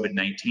 is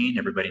COVID-19.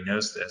 Everybody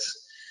knows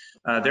this.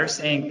 They're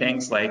saying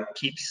things like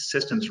keep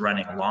systems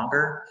running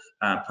longer,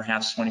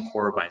 perhaps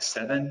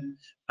 24/7,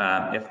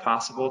 if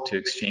possible, to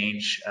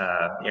exchange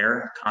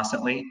air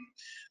constantly,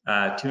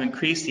 to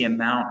increase the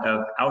amount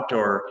of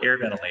outdoor air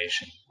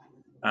ventilation.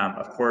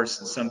 Of course,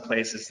 in some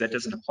places that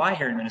doesn't apply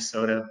here in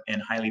Minnesota, in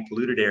highly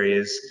polluted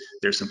areas,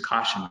 there's some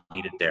caution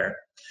needed there.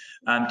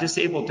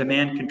 Disable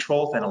demand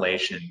control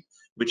ventilation,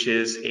 which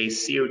is a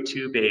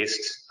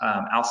CO2-based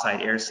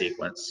outside air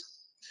sequence.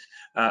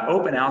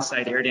 Open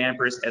outside air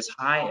dampers as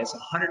high as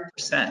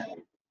 100%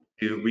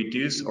 to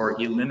reduce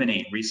or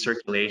eliminate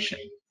recirculation.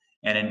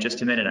 And in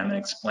just a minute, I'm going to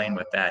explain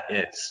what that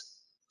is.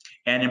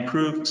 And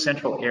improve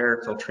central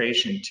air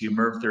filtration to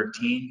MERV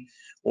 13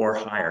 or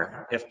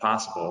higher, if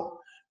possible,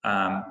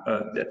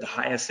 the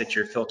highest that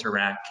your filter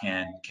rack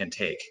can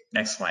take.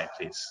 Next slide,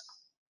 please.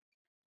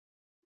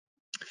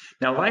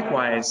 Now,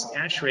 likewise,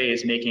 ASHRAE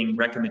is making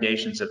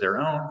recommendations of their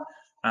own.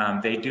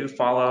 They do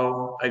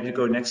follow, if you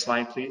go next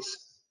slide, please.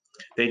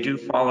 They do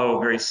follow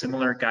very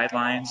similar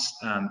guidelines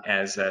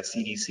as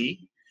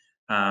CDC.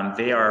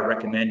 They are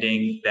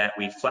recommending that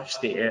we flush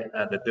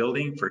the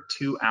building for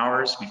 2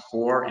 hours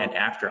before and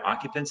after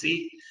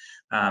occupancy,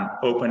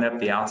 open up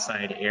the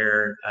outside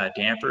air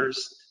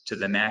dampers to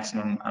the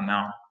maximum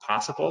amount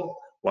possible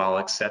while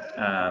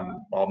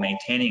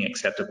maintaining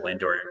acceptable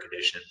indoor air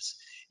conditions,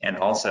 and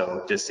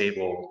also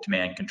disable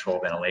demand control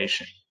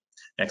ventilation.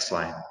 Next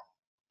slide.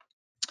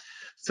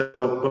 So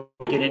we'll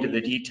get into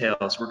the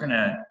details. We're going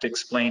to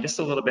explain just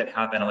a little bit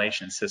how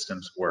ventilation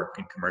systems work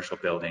in commercial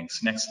buildings.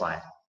 Next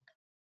slide.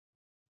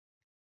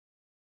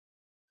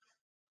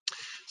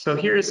 So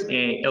here's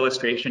an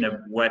illustration of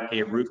what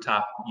a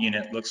rooftop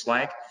unit looks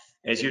like.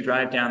 As you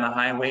drive down the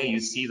highway,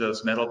 you see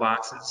those metal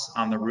boxes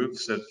on the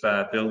roofs of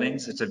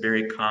buildings. It's a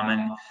very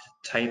common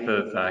type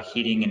of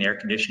heating and air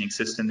conditioning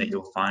system that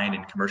you'll find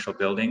in commercial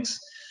buildings.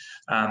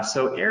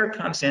 So air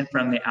comes in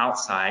from the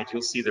outside.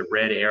 You'll see the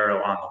red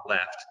arrow on the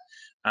left.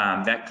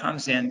 That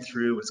comes in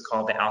through what's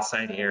called the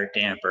outside air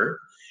damper,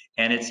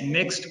 and it's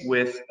mixed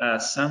with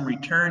some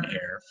return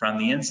air from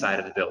the inside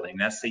of the building.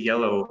 That's the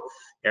yellow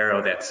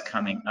arrow that's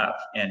coming up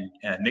and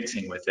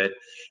mixing with it.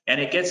 And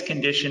it gets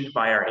conditioned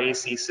by our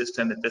AC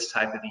system at this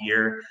time of the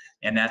year,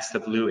 and that's the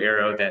blue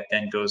arrow that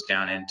then goes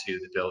down into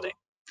the building.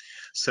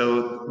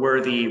 So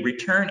where the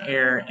return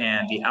air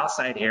and the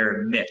outside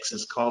air mix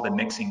is called a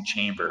mixing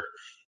chamber.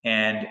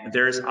 And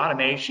there's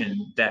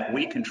automation that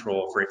we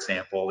control, for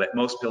example, that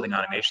most building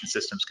automation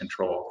systems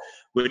control,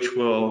 which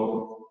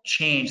will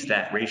change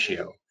that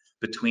ratio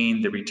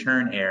between the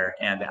return air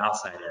and the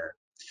outside air.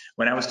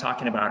 When I was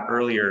talking about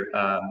earlier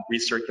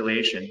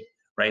recirculation,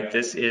 right,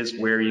 this is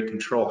where you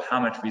control how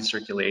much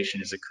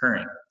recirculation is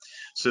occurring.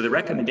 So the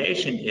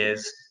recommendation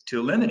is to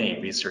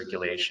eliminate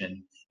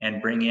recirculation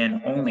and bring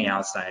in only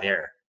outside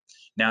air.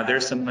 Now,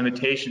 there's some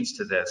limitations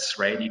to this,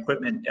 right?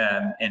 Equipment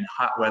in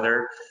hot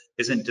weather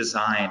isn't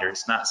designed or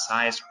it's not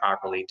sized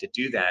properly to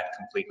do that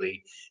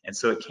completely, and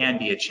so it can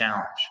be a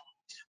challenge.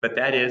 But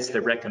that is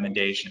the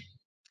recommendation.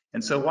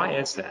 And so why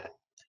is that?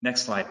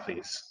 Next slide,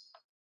 please.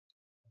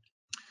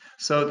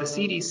 So the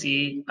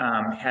CDC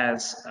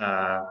has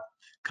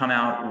come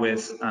out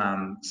with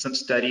some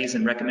studies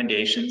and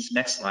recommendations.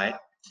 Next slide.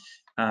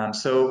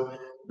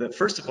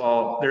 First of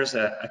all, there's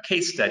a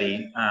case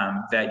study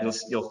that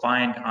you'll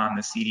find on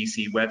the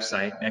CDC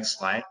website. Next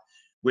slide,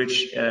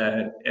 which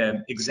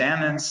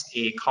examines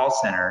a call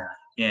center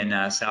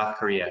in South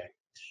Korea,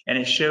 and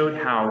it showed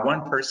how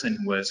one person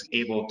was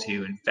able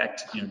to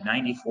infect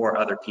 94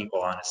 other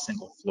people on a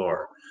single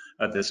floor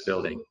of this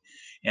building.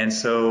 And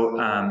so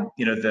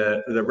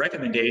the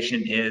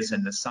recommendation is,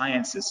 and the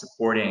science is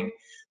supporting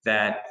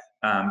that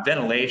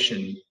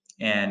ventilation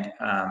and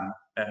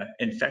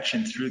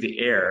infection through the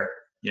air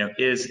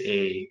is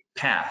a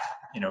path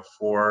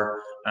for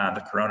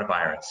the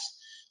coronavirus.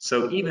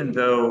 So even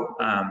though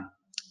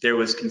there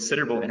was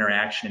considerable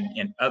interaction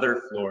in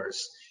other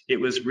floors,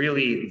 it was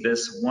really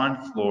this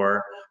one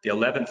floor, the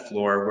 11th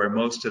floor, where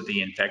most of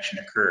the infection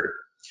occurred.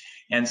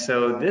 And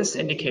so this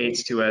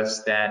indicates to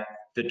us that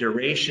the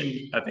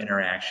duration of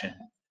interaction,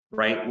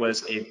 right,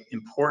 was an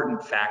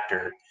important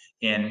factor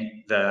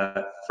in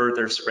the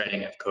further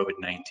spreading of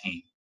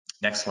COVID-19.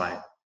 Next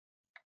slide.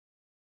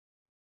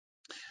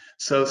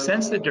 So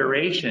since the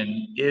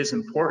duration is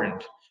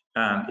important,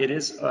 it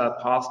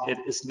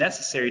is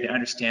necessary to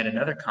understand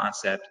another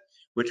concept,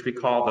 which we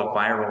call the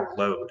viral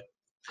load.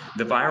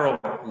 The viral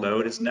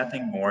load is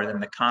nothing more than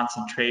the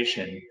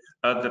concentration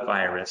of the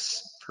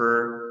virus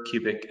per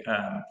cubic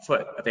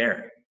foot of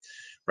air,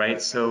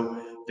 right?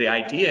 So the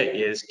idea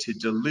is to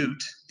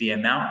dilute the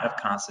amount of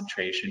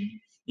concentration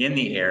in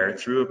the air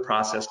through a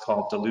process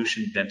called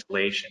dilution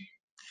ventilation.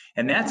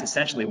 And that's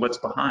essentially what's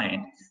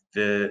behind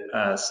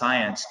the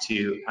science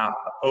to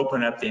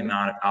open up the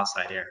amount of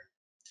outside air.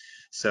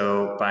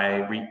 So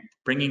by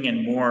bringing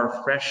in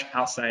more fresh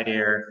outside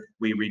air,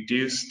 we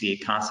reduce the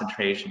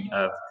concentration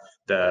of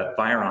the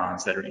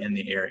virons that are in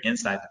the air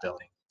inside the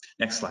building.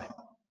 Next slide.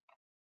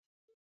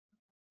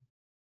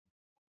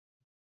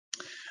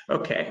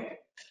 Okay.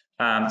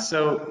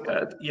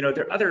 You know,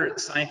 there are other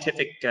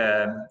scientific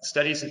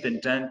studies have been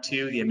done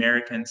too. The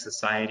American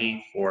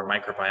Society for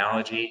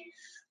Microbiology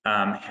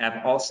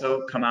have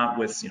also come out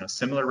with, you know,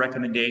 similar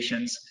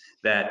recommendations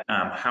that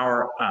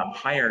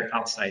higher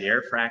outside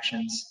air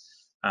fractions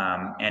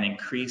and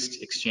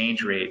increased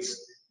exchange rates,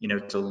 you know,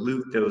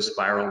 dilute those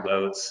viral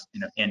loads, you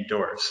know,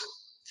 indoors.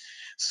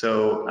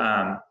 So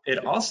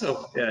it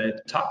also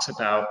talks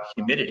about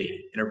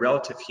humidity, you know,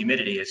 relative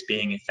humidity as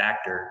being a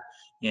factor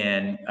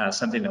in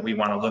something that we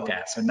want to look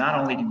at. So not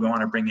only do we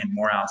want to bring in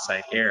more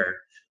outside air,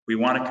 we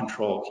want to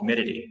control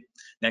humidity.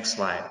 Next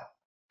slide.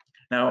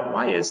 Now,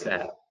 why is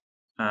that?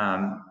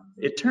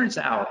 It turns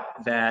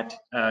out that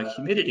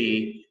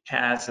humidity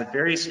has a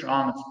very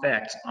strong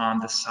effect on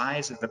the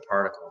size of the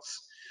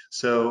particles.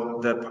 So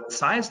the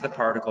size of the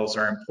particles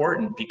are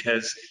important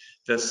because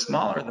the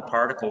smaller the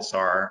particles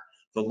are,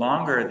 the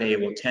longer they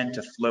will tend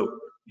to float,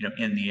 you know,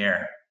 in the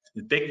air.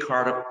 The big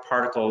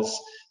particles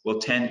will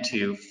tend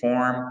to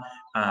form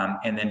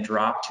and then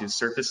drop to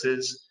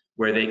surfaces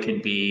where they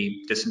can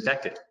be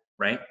disinfected,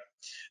 right?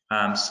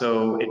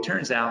 So it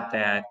turns out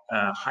that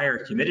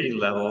higher humidity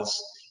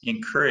levels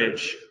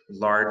encourage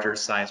larger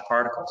size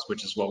particles,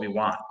 which is what we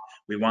want.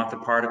 We want the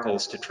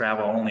particles to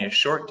travel only a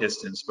short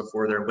distance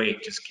before their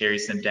weight just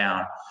carries them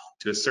down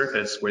to a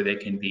surface where they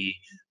can be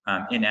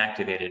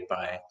inactivated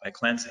by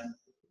cleansing.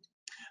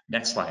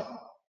 Next slide.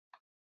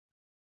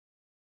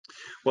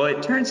 Well,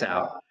 it turns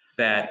out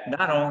that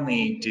not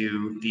only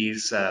do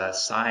these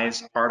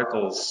size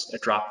particles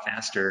drop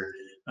faster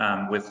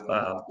with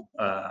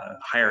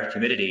higher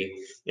humidity,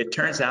 it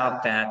turns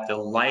out that the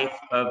life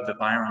of the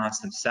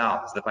virons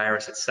themselves, the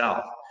virus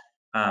itself,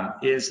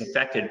 is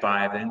affected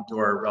by the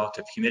indoor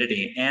relative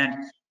humidity, and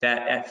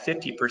that at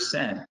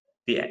 50%,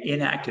 the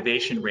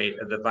inactivation rate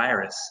of the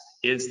virus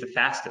is the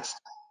fastest.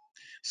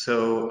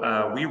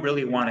 So we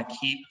really want to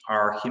keep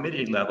our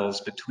humidity levels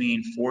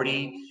between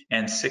 40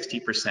 and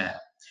 60%.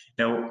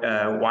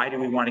 Now, why do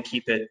we want to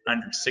keep it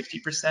under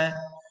 60%?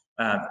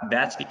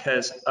 That's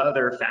because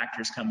other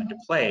factors come into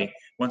play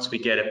once we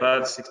get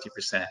above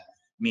 60%,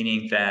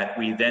 meaning that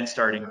we then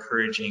start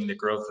encouraging the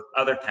growth of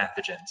other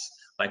pathogens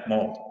like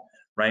mold,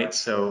 right?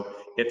 So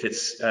if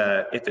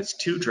it's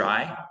too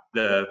dry,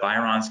 the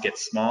virons get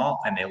small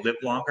and they live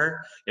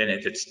longer, and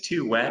if it's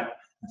too wet,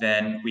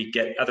 then we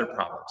get other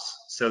problems.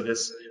 So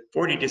this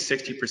 40 to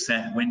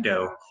 60%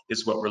 window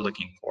is what we're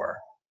looking for.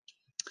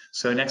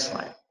 So next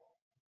slide.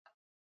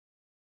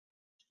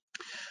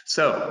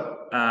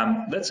 So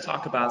let's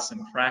talk about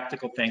some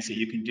practical things that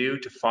you can do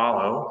to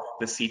follow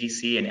the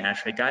CDC and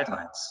ASHRAE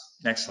guidelines.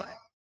 Next slide.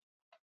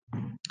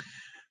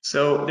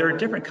 So there are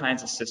different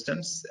kinds of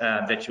systems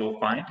that you'll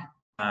find.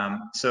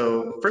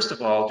 So first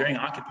of all, during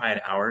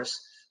occupied hours,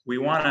 we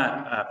want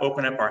to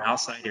open up our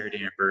outside air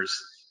dampers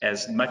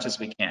as much as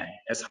we can,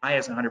 as high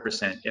as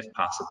 100% if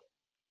possible.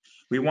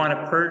 We want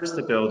to purge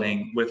the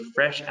building with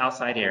fresh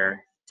outside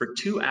air for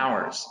 2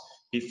 hours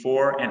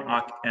before and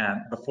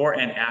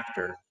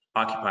after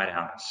occupied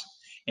hours.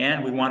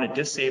 And we want to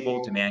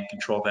disable demand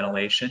control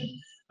ventilation.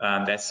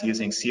 That's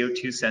using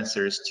CO2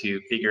 sensors to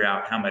figure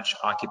out how much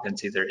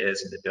occupancy there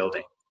is in the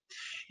building.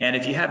 And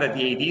if you have a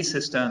VAV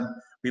system,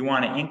 we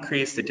want to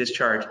increase the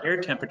discharge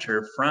air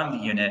temperature from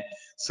the unit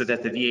so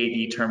that the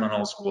VAV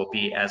terminals will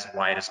be as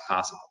wide as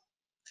possible.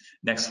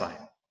 Next slide.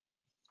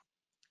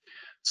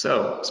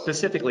 So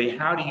specifically,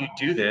 how do you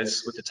do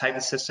this with the type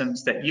of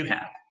systems that you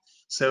have?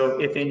 So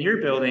if in your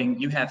building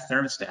you have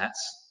thermostats,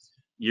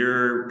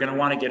 you're going to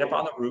want to get up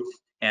on the roof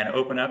and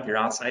open up your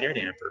outside air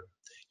damper.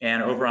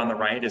 And over on the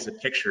right is a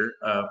picture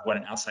of what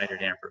an outside air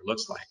damper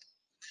looks like.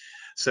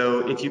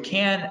 So if you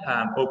can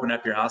open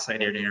up your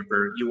outside air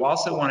damper, you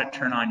also want to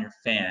turn on your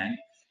fan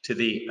to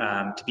be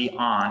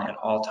on at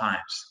all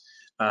times,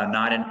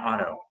 not in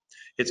auto.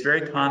 It's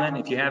very common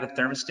if you have a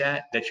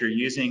thermostat that you're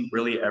using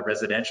really a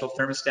residential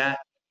thermostat,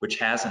 which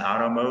has an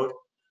auto mode,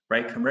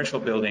 right? Commercial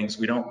buildings,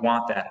 we don't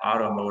want that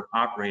auto mode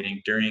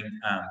operating during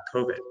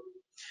COVID.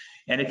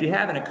 And if you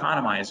have an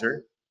economizer,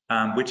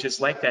 which is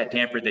like that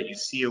damper that you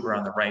see over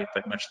on the right,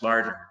 but much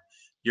larger,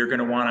 you're going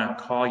to want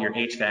to call your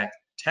HVAC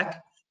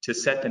tech to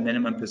set the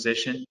minimum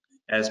position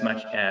as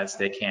much as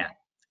they can.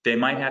 They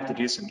might have to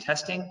do some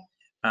testing.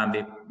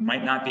 They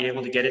might not be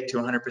able to get it to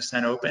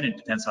 100% open. It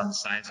depends on the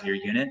size of your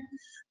unit.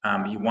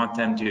 You want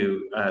them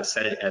to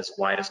set it as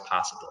wide as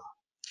possible.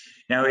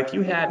 Now, if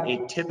you have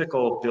a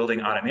typical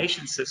building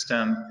automation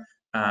system,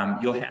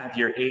 you'll have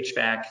your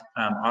HVAC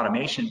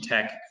automation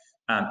tech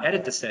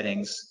edit the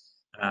settings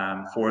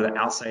for the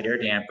outside air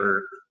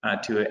damper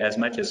to as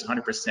much as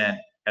 100%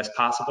 as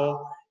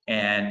possible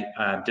and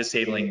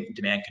disabling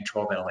demand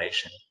control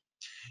ventilation.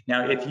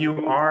 Now, if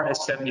you are a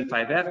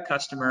 75F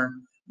customer,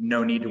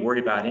 no need to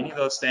worry about any of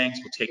those things.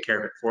 We'll take care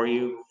of it for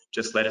you.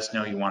 Just let us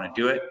know you want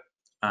to do it.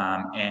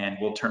 And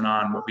we'll turn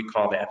on what we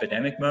call the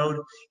epidemic mode,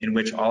 in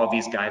which all of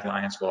these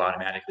guidelines will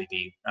automatically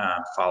be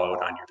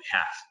followed on your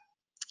behalf.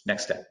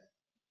 Next step.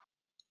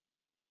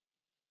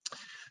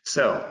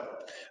 So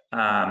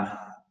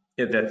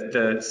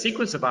the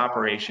sequence of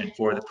operation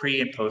for the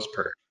pre and post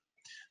purge.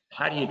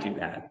 How do you do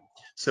that?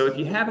 So if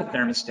you have a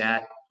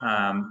thermostat,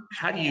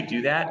 How do you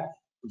do that?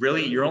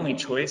 Really, your only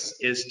choice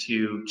is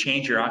to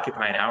change your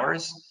occupied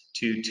hours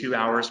to 2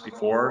 hours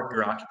before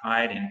you're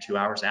occupied and 2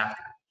 hours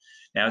after.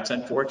 Now, it's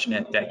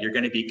unfortunate that you're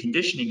going to be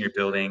conditioning your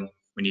building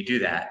when you do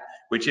that,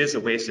 which is a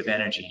waste of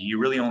energy. You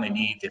really only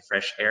need the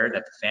fresh air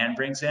that the fan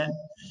brings in,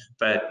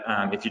 but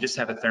if you just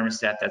have a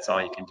thermostat, that's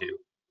all you can do.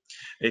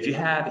 If you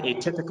have a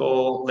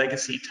typical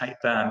legacy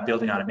type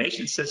building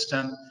automation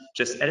system,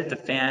 just edit the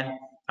fan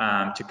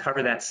to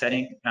cover that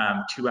setting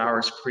 2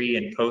 hours pre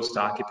and post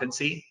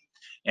occupancy.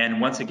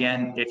 And once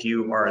again, if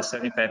you are a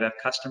 75F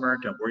customer,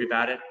 don't worry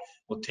about it.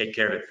 We'll take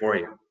care of it for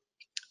you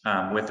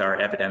with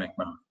our epidemic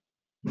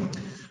mode.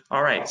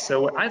 All right,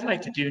 so what I'd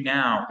like to do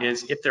now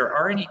is if there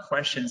are any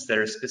questions that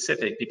are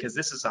specific, because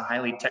this is a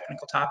highly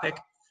technical topic,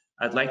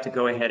 I'd like to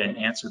go ahead and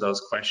answer those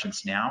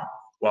questions now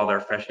while they're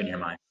fresh in your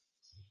mind.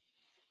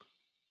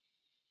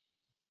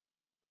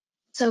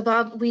 So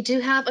Bob, we do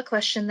have a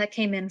question that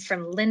came in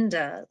from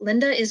Linda.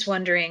 Linda is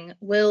wondering,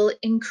 will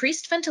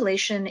increased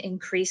ventilation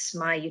increase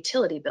my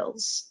utility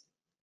bills?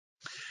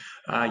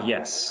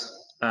 Yes.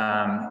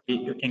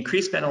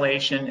 Increased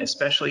ventilation,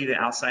 especially the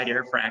outside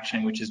air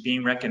fraction, which is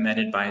being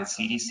recommended by the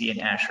CDC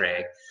and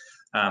ASHRAE,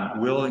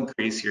 will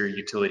increase your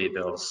utility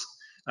bills.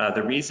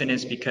 The reason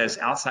is because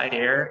outside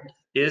air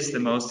is the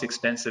most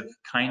expensive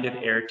kind of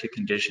air to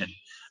condition.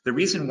 The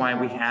reason why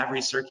we have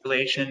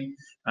recirculation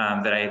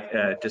that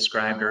I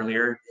described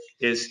earlier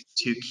is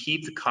to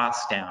keep the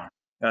costs down.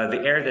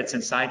 The air that's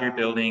inside your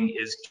building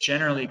is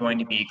generally going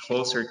to be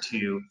closer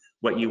to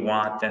what you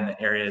want than the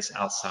areas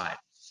outside,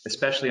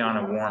 especially on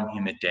a warm,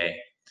 humid day.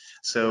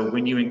 So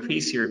when you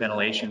increase your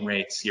ventilation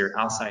rates, your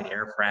outside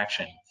air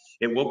fraction,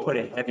 it will put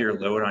a heavier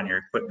load on your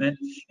equipment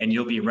and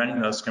you'll be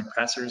running those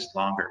compressors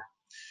longer.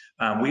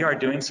 We are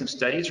doing some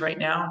studies right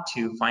now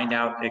to find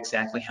out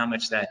exactly how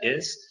much that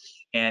is,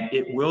 and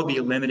it will be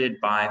limited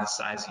by the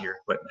size of your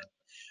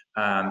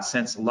equipment.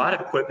 Since a lot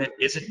of equipment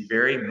isn't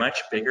very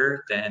much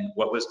bigger than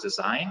what was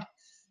designed,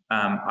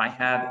 I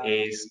have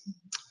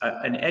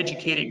an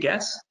educated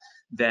guess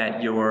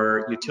that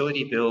your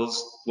utility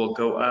bills will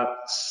go up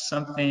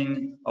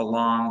something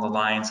along the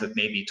lines of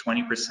maybe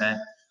 20%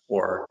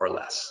 or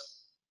less.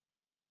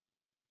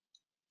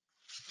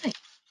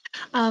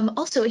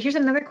 Also, here's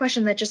another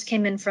question that just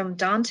came in from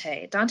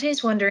Dante. Dante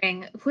is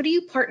wondering, who do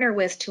you partner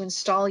with to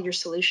install your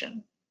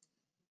solution?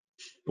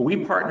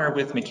 We partner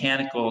with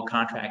mechanical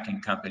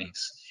contracting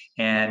companies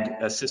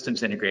and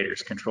systems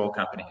integrators, control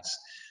companies.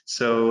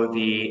 So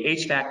the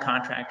HVAC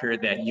contractor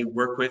that you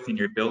work with in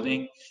your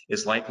building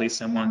is likely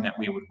someone that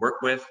we would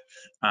work with.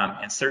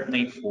 And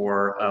certainly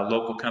for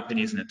local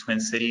companies in the Twin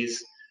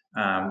Cities,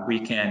 we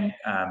can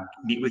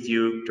meet with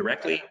you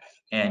directly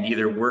and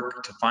either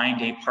work to find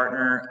a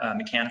partner, a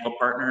mechanical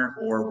partner,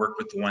 or work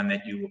with the one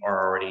that you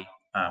are already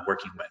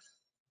working with.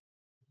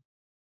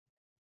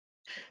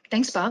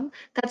 Thanks, Bob.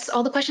 That's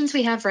all the questions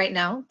we have right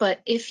now, but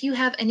if you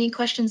have any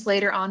questions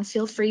later on,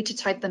 feel free to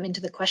type them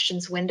into the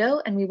questions window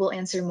and we will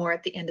answer more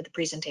at the end of the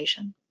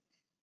presentation.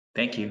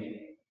 Thank you.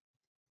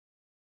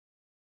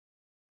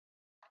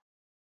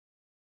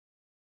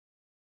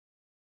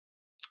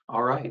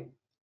 All right.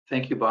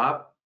 Thank you,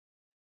 Bob.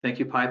 Thank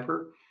you,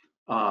 Piper.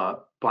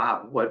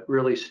 Bob, what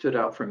really stood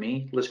out for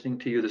me listening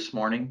to you this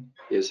morning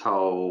is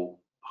how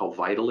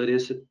vital it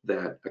is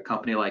that a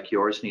company like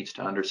yours needs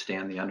to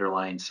understand the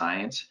underlying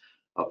science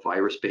of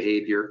virus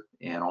behavior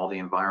and all the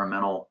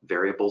environmental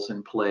variables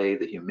in play,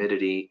 the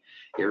humidity,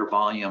 air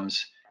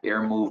volumes,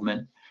 air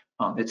movement.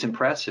 It's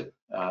impressive.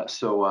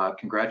 So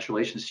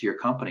congratulations to your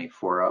company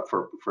for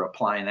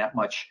applying that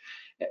much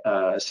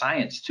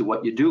science to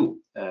what you do.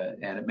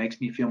 And it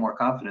makes me feel more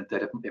confident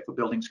that if a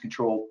building's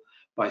controlled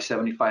by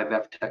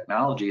 75F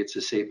technology, it's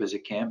as safe as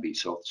it can be.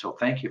 So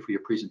thank you for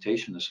your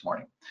presentation this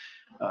morning.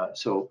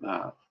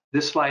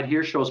 This slide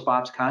here shows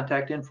Bob's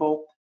contact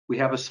info. We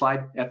have a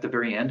slide at the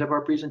very end of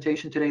our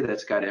presentation today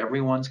that's got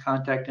everyone's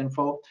contact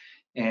info.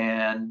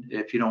 And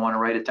if you don't want to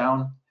write it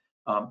down,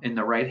 in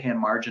the right-hand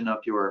margin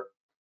of your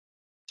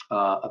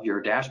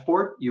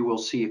dashboard, you will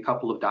see a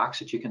couple of docs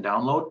that you can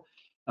download,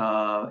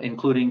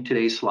 including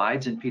today's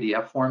slides in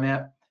PDF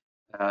format.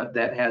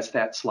 That has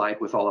that slide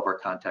with all of our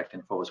contact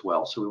info as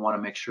well. So we want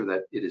to make sure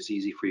that it is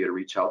easy for you to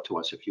reach out to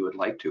us if you would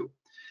like to.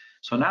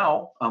 So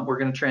now we're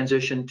going to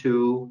transition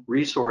to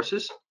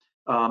resources.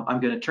 I'm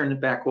going to turn it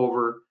back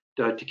over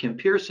to Kim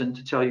Pearson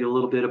to tell you a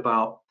little bit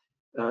about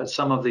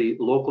some of the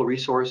local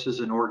resources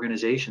and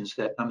organizations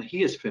that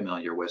he is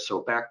familiar with.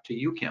 So back to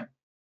you, Kim.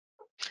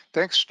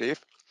 Thanks,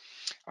 Steve.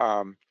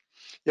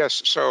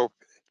 Yes, so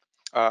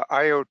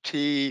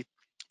IoT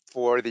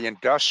for the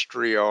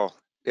industrial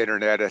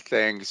Internet of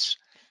Things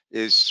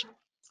is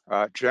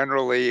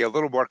generally a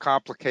little more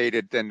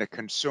complicated than the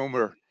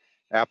consumer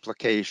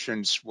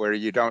applications, where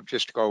you don't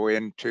just go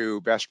into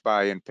Best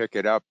Buy and pick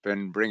it up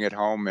and bring it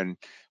home and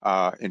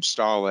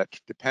install it.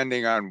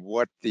 Depending on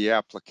what the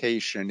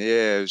application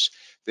is,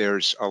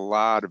 there's a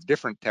lot of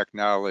different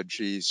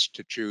technologies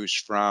to choose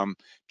from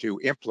to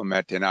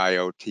implement an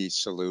IoT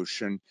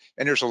solution,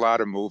 and there's a lot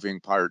of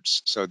moving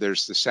parts. So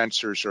there's the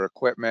sensors or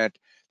equipment,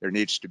 there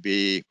needs to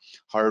be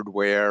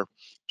hardware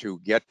to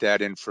get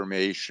that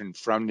information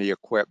from the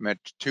equipment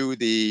to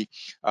the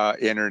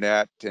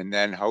internet and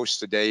then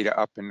host the data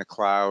up in the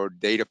cloud,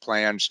 data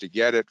plans to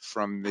get it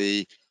from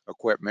the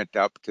equipment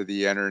up to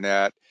the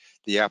internet,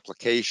 the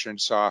application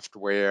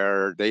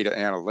software, data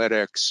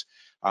analytics.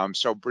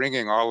 So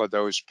bringing all of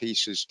those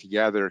pieces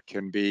together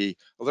can be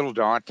a little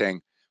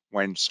daunting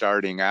when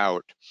starting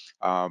out.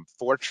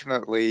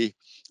 Fortunately,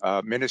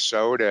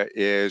 Minnesota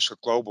is a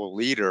global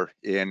leader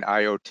in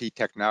IoT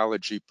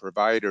technology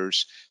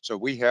providers. So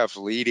we have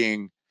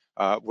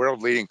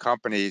world-leading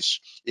companies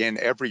in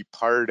every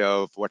part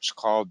of what's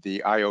called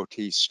the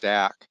IoT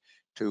stack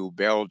to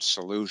build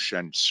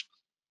solutions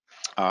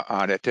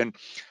on it. And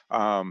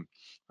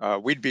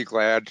we'd be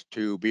glad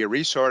to be a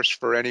resource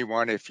for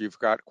anyone if you've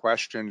got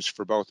questions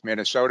for both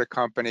Minnesota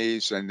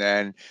companies, and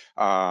then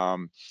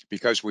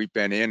because we've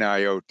been in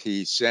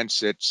IoT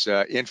since its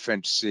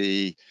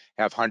infancy,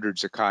 have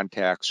hundreds of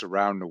contacts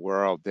around the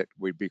world that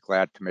we'd be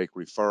glad to make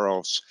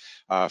referrals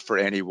for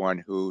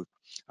anyone who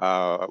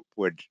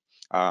would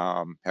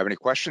have any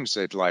questions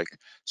they'd like.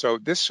 So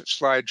this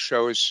slide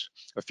shows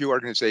a few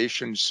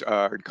organizations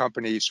and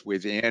companies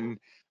within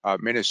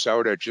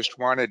Minnesota. Just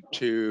wanted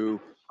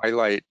to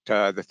highlight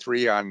the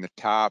three on the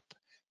top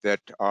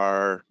that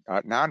are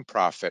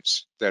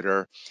nonprofits that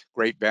are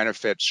great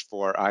benefits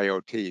for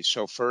IoT.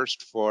 So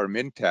first for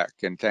MnTech,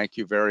 and thank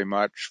you very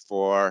much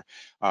for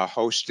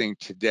hosting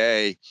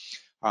today.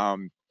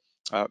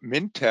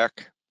 MnTech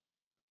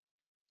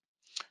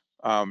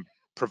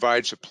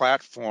provides a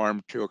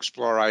platform to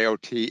explore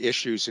IoT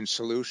issues and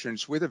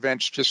solutions with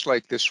events just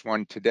like this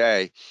one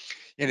today.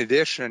 In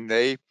addition,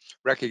 they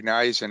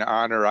recognize and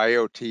honor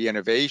IoT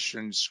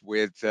innovations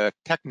with the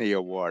Techni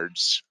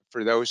Awards.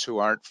 For those who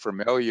aren't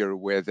familiar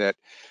with it,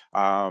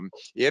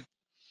 it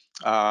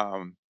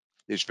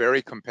is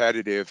very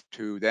competitive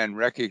to then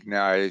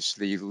recognize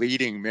the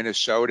leading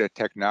Minnesota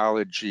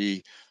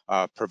technology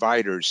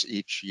providers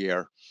each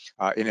year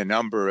in a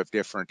number of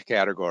different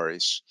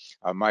categories.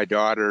 My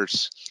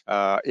daughter's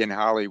in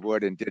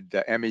Hollywood and did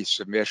the Emmy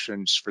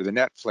submissions for the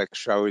Netflix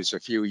shows a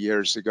few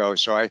years ago.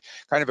 So I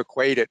kind of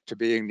equate it to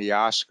being the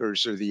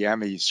Oscars or the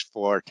Emmys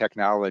for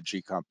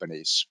technology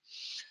companies.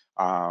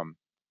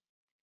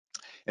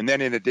 And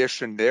then in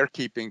addition, they're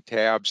keeping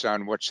tabs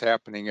on what's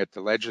happening at the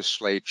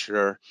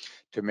legislature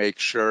to make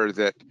sure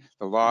that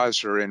the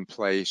laws are in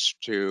place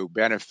to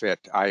benefit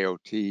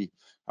IoT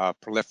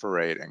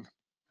proliferating.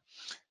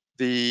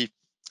 The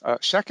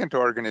second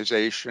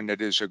organization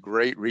that is a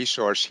great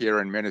resource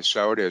here in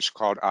Minnesota is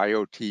called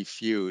IoT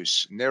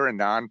Fuse. And they're a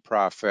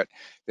nonprofit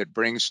that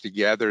brings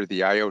together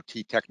the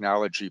IoT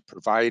technology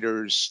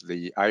providers,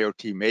 the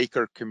IoT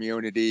maker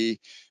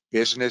community,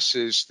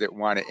 businesses that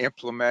want to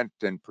implement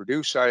and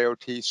produce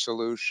IoT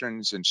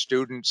solutions, and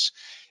students.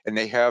 And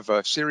they have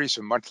a series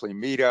of monthly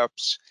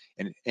meetups,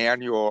 an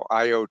annual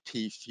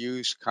IoT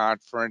Fuse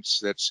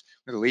conference that's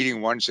one of the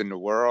leading ones in the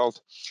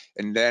world.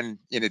 And then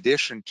in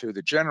addition to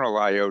the general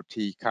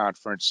IoT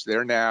conference,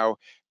 they're now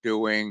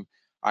doing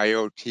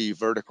IoT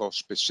vertical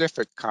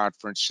specific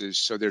conferences.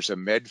 So there's a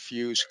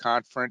MedFuse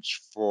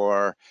conference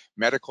for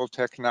medical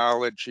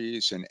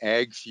technologies, an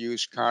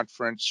AgFuse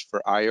conference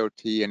for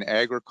IoT and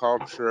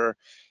agriculture.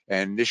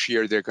 And this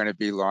year they're going to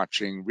be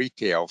launching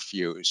Retail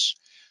Fuse.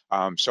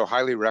 So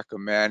highly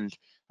recommend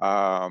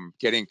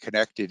getting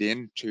connected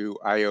into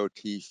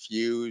IoT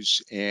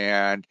Fuse,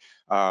 and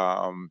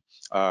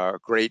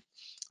great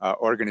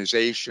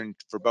organization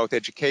for both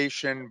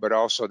education, but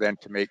also then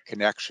to make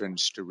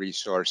connections to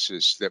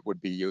resources that would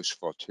be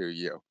useful to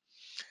you.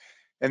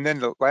 And then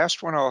the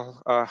last one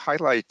I'll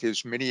highlight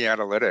is Mini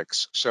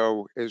Analytics.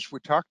 So as we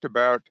talked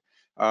about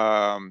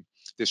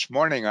this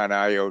morning on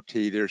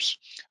IoT, there's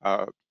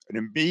an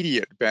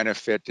immediate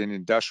benefit in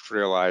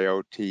industrial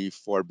IoT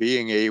for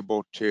being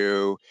able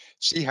to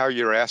see how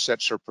your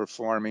assets are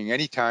performing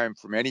anytime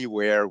from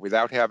anywhere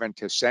without having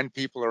to send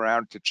people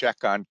around to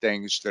check on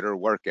things that are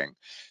working.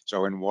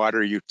 So in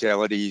water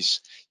utilities,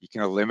 you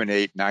can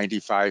eliminate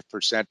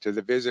 95% of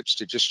the visits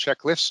to just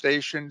check lift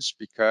stations,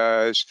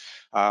 because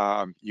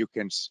you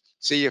can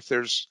see if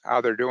there's how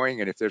they're doing,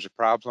 and if there's a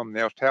problem,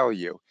 they'll tell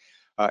you.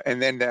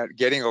 And then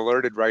getting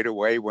alerted right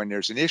away when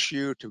there's an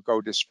issue to go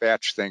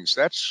dispatch things.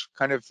 That's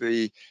kind of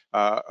the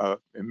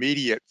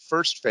immediate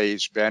first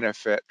phase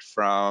benefit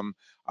from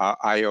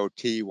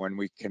IoT when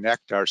we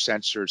connect our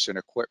sensors and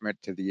equipment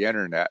to the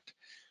internet.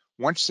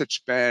 Once it's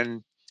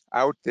been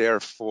out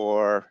there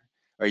for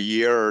a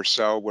year or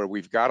so, where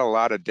we've got a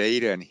lot of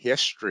data and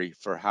history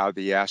for how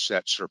the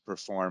assets are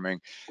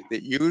performing,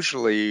 that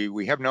usually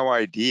we have no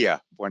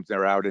idea when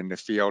they're out in the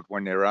field,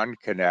 when they're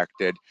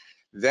unconnected.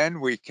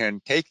 Then we can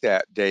take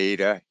that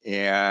data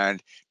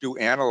and do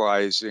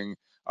analyzing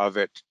of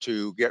it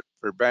to get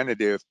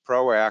preventative,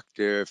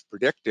 proactive,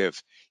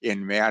 predictive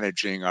in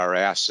managing our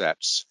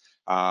assets.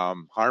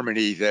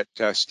 Harmony that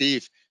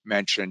Steve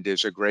mentioned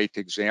is a great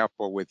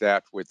example with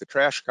that, with the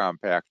trash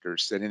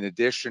compactors, that in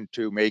addition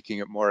to making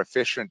it more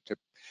efficient to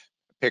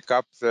pick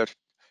up the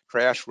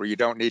trash where you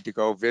don't need to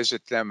go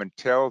visit them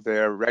until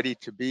they're ready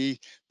to be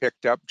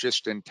picked up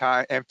just in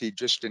time, emptied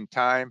just in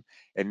time,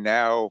 and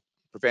now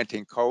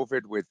preventing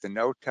COVID with the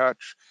no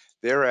touch,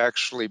 they're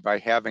actually, by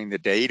having the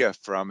data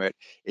from it,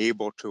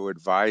 able to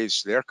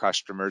advise their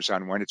customers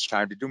on when it's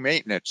time to do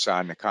maintenance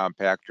on the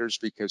compactors,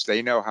 because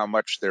they know how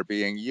much they're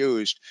being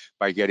used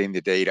by getting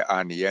the data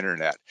on the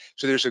internet.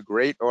 So there's a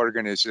great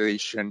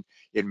organization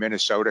in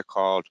Minnesota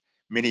called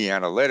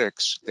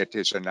MnTech that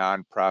is a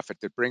nonprofit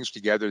that brings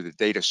together the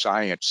data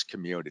science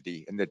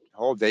community, and the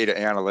whole data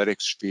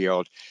analytics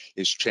field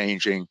is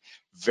changing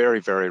very,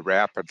 very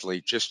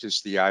rapidly, just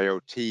as the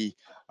IoT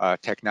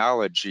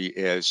technology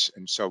is.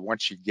 And so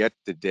once you get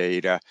the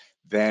data,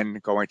 then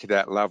going to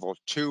that level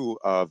 2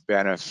 of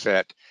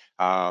benefit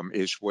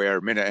is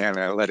where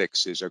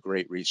MnTech is a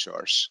great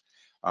resource.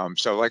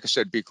 So like I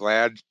said, be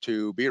glad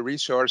to be a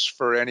resource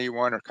for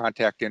anyone, or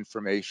contact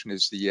information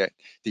is the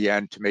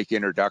end to make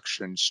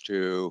introductions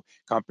to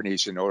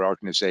companies and or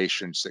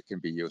organizations that can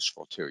be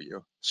useful to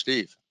you.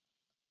 Steve.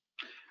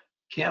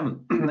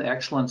 Kim,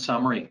 excellent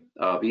summary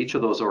of each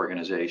of those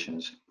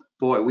organizations.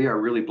 Boy, we are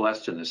really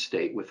blessed in this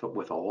state with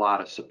a lot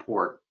of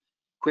support.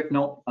 Quick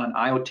note on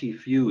IoT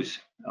Fuse,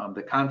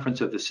 the conference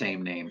of the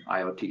same name,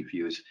 IoT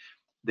Fuse.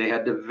 They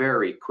had to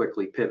very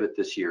quickly pivot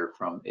this year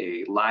from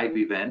a live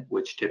event,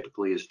 which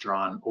typically is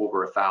drawn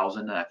over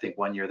 1,000. And I think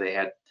one year they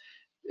had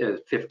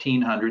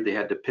 1,500. They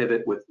had to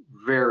pivot with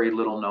very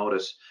little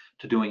notice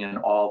to doing an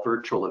all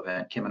virtual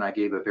event. Kim and I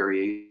gave a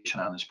variation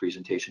on this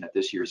presentation at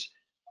this year's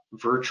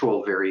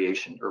virtual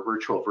variation or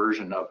virtual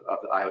version of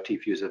the IoT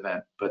Fuse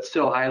event, but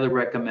still highly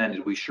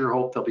recommended. We sure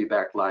hope they'll be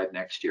back live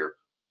next year.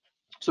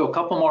 So a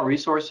couple more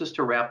resources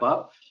to wrap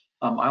up.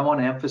 I want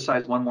to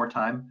emphasize one more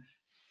time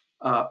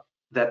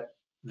that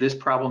this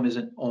problem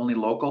isn't only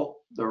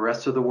local. The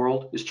rest of the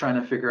world is trying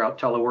to figure out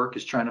telework,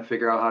 is trying to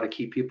figure out how to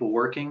keep people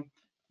working.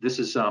 This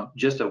is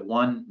just a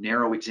one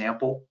narrow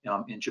example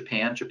in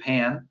Japan.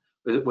 Japan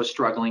was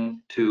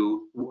struggling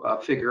to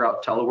figure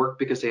out telework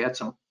because they had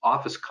some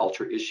office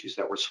culture issues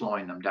that were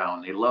slowing them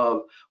down. They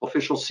love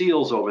official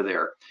seals over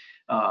there,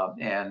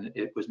 and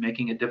it was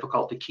making it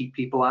difficult to keep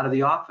people out of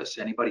the office.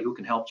 Anybody who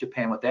can help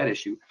Japan with that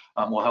issue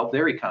will help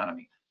their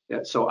economy.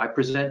 So I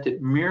present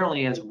it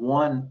merely as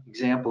one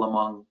example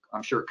among,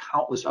 I'm sure,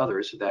 countless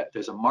others, that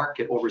there's a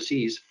market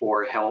overseas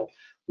for help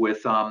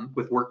with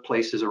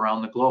workplaces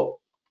around the globe.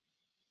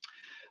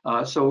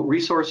 So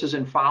resources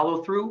and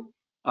follow through.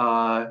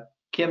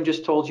 Kim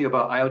just told you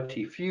about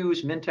IoT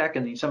Fuse, MnTech,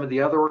 and some of the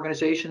other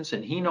organizations,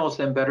 and he knows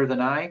them better than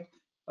I,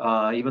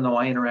 even though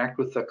I interact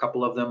with a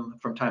couple of them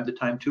from time to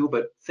time too.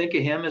 But think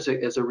of him as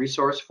a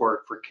resource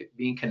for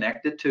being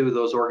connected to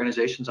those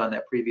organizations on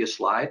that previous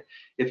slide.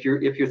 If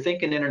you're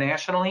thinking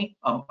internationally,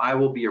 I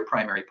will be your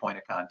primary point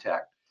of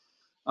contact.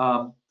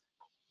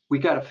 We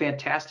got a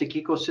fantastic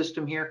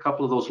ecosystem here. A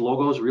couple of those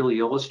logos really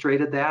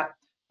illustrated that.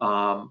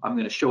 I'm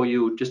going to show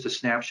you just a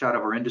snapshot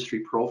of our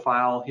industry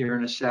profile here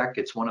in a sec.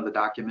 It's one of the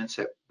documents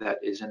that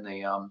is in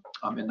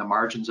the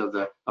margins of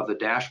the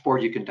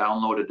dashboard. You can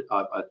download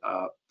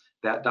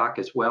that doc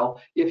as well.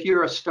 If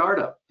you're a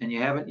startup and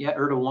you haven't yet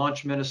heard of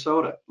Launch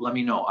Minnesota, let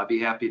me know. I'd be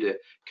happy to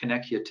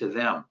connect you to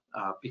them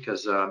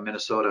because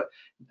Minnesota,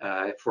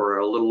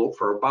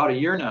 for about a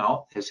year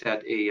now, has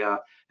had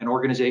an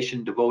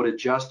organization devoted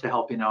just to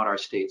helping out our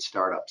state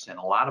startups, and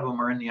a lot of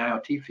them are in the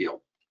IoT field.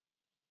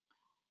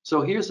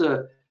 So here's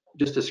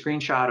just a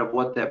screenshot of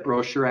what that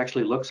brochure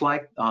actually looks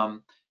like.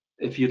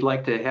 If you'd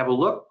like to have a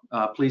look,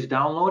 please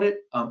download it.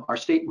 Our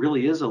state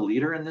really is a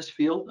leader in this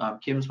field.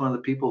 Kim's one of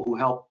the people who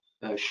helped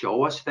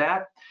show us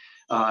that.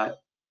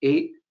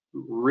 8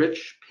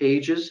 rich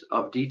pages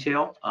of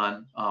detail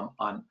on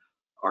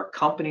our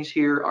companies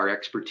here, our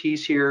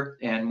expertise here,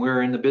 and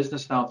we're in the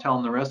business now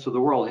telling the rest of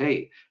the world,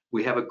 hey,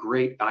 we have a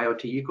great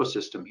IoT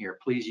ecosystem here.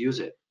 Please use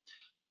it.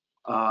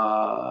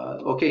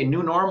 Okay,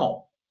 new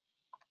normal.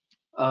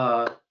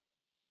 The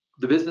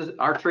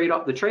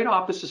trade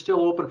office is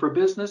still open for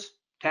business.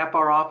 Tap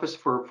our office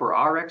for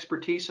our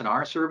expertise and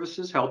our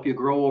services, help you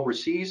grow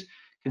overseas.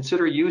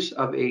 Consider use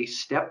of a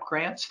STEP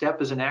grant.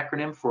 STEP is an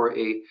acronym for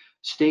a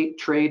State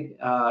Trade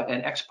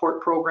and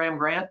Export Program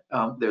grant.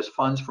 There's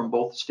funds from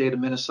both the state of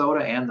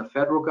Minnesota and the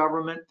federal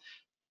government.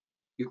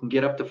 You can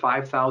get up to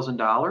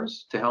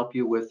 $5,000 to help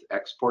you with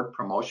export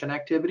promotion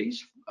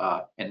activities.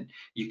 And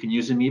you can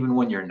use them even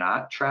when you're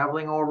not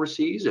traveling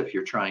overseas. If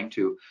you're trying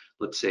to,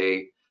 let's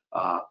say,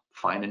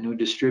 find a new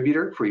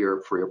distributor for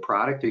your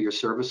product or your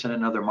service in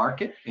another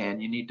market,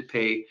 and you need to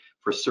pay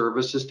for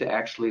services to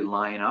actually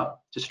line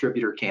up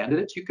distributor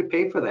candidates, you could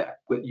pay for that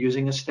with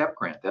using a STEP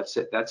grant.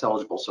 That's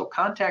eligible. So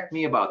contact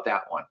me about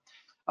that one.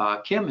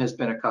 Kim has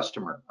been a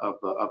customer of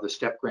the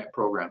STEP grant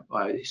program.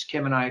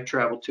 Kim and I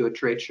traveled to a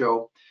trade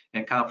show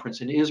and conference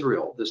in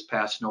Israel this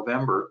past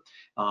November,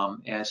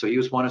 and so he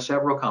was one of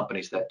several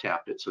companies that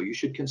tapped it. So you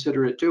should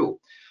consider it too.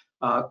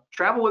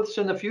 Travel with us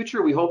in the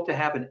future. We hope to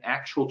have an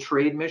actual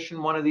trade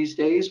mission one of these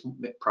days,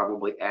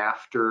 probably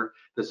after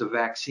there's a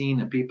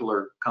vaccine and people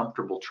are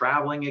comfortable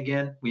traveling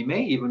again. We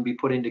may even be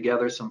putting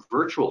together some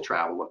virtual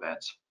travel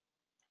events.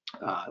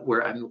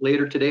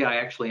 Later today, I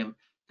actually am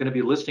going to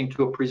be listening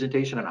to a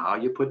presentation on how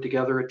you put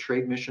together a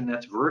trade mission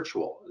that's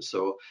virtual.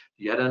 So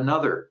yet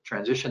another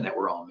transition that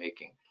we're all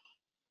making.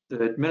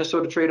 The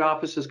Minnesota Trade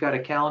Office has got a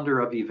calendar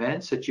of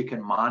events that you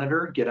can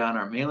monitor. Get on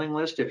our mailing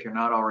list if you're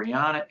not already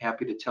on it.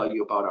 Happy to tell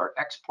you about our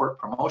export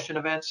promotion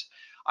events.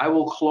 I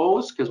will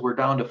close because we're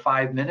down to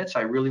 5 minutes.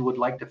 I really would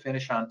like to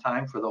finish on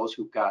time for those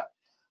who've got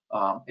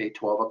a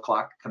 12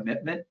 o'clock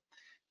commitment.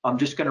 I'm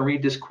just going to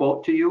read this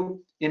quote to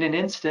you. In an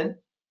instant,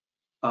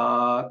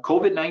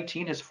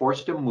 COVID-19 has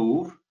forced a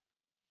move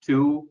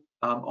to,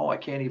 oh, I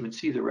can't even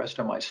see the rest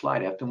of my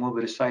slide. I have to move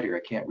it aside here.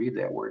 I can't read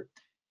that word.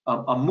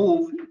 A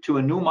move to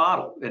a new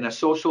model, and a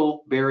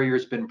social barrier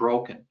has been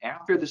broken.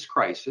 After this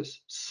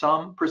crisis,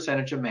 some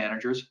percentage of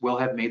managers will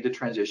have made the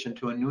transition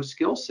to a new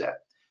skill set.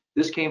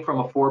 This came from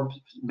a Forbes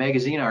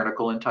magazine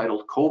article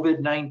entitled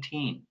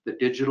COVID-19, the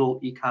Digital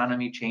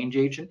Economy Change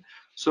Agent.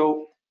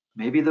 So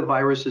maybe the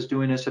virus is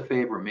doing us a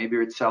favor. Maybe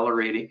it's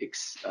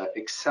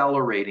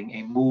accelerating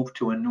a move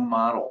to a new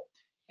model.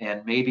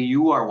 And maybe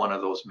you are one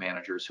of those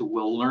managers who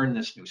will learn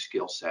this new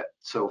skill set.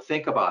 So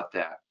think about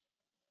that.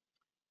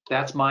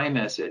 That's my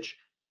message.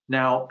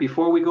 Now,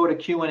 before we go to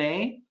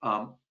Q&A,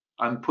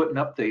 I'm putting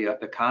up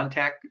the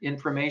contact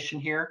information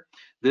here.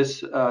 This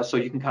so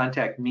you can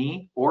contact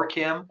me or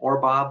Kim or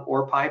Bob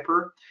or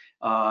Piper.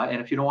 And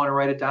if you don't want to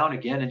write it down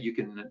again, and you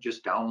can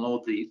just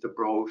download the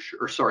brochure,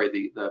 or sorry,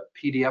 the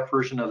PDF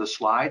version of the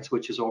slides,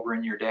 which is over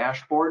in your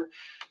dashboard.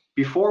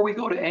 Before we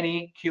go to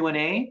any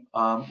Q&A,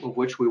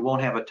 which we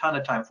won't have a ton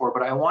of time for,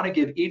 but I want to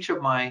give each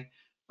of my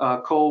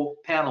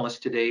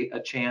co-panelists today a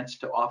chance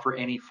to offer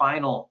any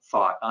final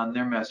thought on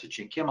their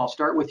messaging. Kim, I'll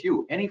start with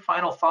you. Any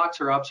final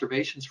thoughts or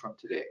observations from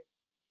today?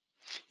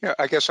 Yeah,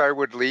 I guess I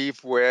would leave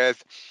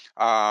with,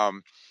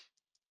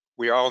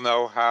 we all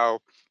know how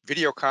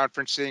video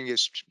conferencing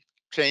is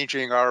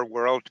changing our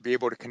world to be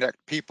able to connect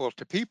people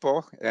to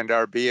people, and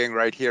our being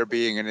right here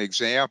being an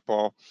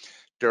example.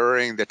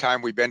 During the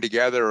time we've been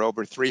together,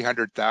 over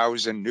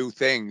 300,000 new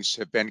things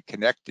have been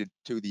connected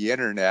to the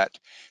internet.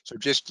 So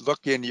just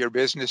look in your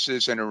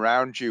businesses and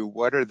around you.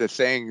 What are the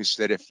things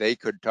that if they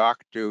could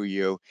talk to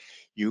you,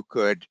 you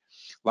could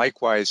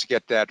likewise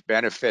get that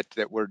benefit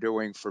that we're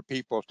doing for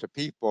people to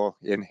people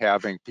in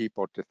having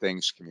people to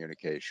things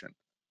communication.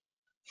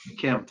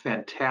 Kim,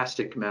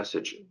 fantastic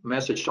message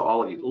to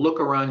all of you. Look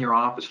around your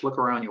office, look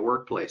around your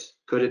workplace.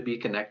 Could it be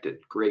connected?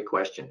 Great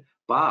question.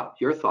 Bob,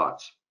 your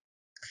thoughts?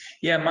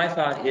 Yeah, my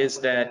thought is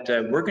that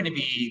we're going to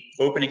be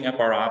opening up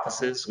our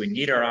offices. We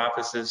need our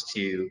offices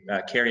to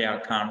carry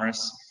out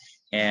commerce.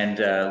 And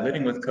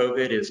living with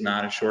COVID is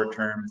not a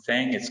short-term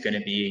thing. It's going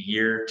to be a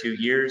year, 2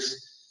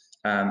 years.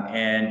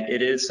 And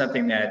it is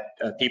something that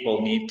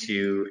people need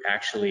to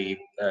actually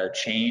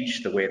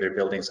change the way their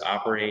buildings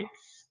operate.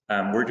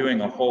 We're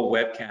doing a whole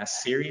webcast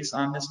series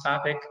on this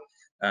topic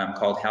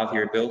called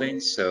Healthier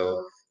Buildings.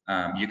 So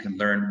you can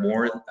learn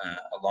more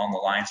along the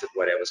lines of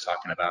what I was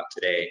talking about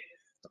today,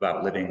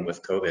 about living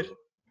with COVID.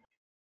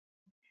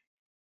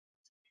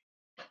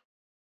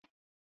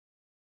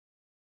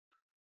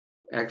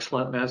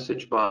 Excellent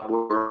message, Bob.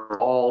 We're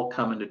all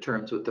coming to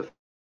terms with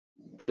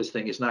this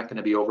thing is not going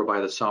to be over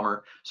by the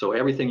summer. So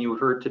everything you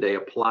heard today,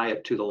 apply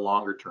it to the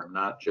longer term,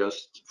 not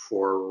just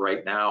for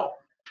right now.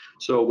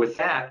 So with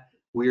that,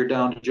 we are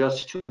down to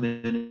just 2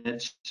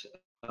 minutes.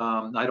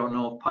 I don't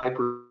know if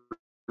Piper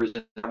is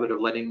in the habit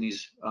of letting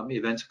these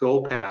events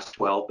go past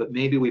 12, but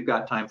maybe we've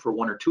got time for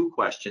 1 or 2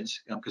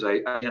 questions, because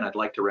I'd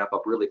like to wrap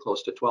up really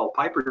close to 12.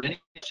 Piper, any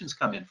questions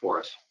come in for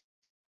us?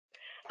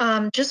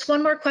 Just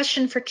one more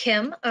question for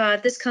Kim.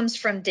 This comes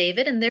from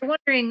David, and they're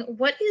wondering,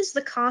 what is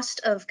the cost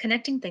of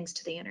connecting things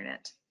to the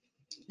internet?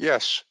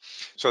 Yes,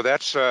 so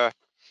that's a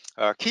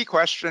key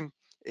question.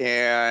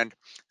 And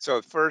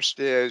so first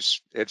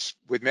is, it's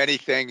with many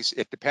things,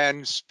 it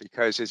depends,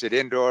 because is it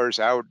indoors,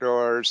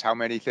 outdoors, how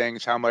many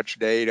things, how much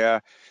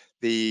data?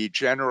 The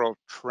general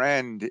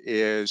trend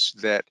is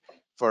that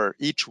for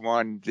each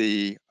one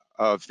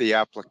of the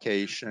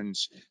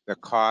applications, the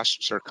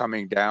costs are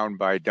coming down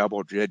by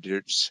double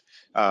digits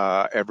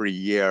every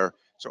year.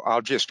 So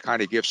I'll just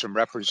kind of give some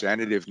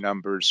representative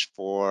numbers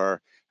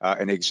for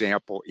an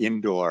example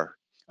indoor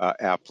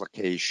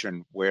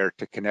application, where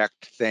to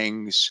connect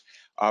things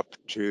up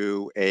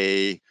to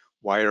a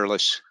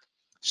wireless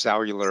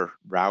cellular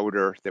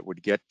router that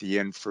would get the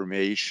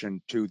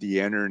information to the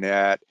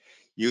internet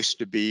used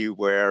to be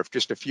where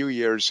just a few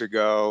years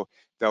ago,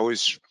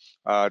 those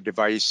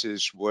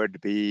devices would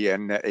be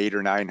in the $800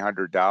 or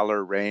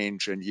 $900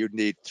 range, and you'd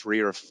need 3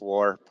 or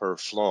 4 per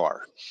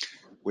floor.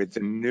 With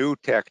the new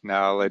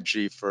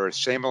technology for a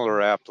similar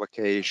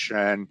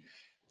application,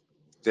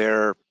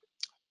 they're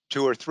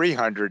 $200 or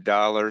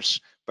 $300,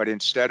 but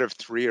instead of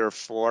 3 or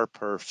 4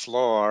 per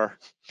floor,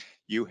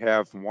 you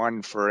have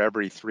 1 for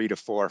every 3 to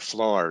 4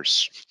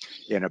 floors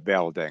in a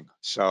building.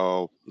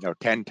 So,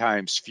 10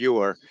 times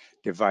fewer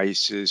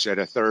devices at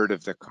 1/3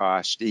 of the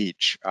cost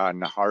each on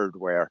the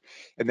hardware.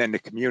 And then the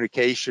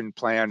communication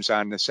plans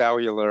on the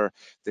cellular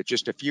that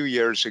just a few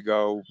years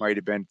ago might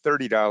have been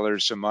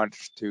 $30 a month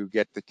to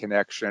get the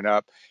connection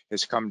up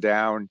has come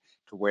down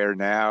to where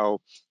now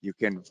you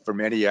can, for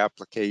many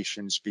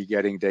applications, be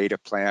getting data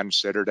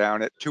plans that are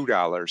down at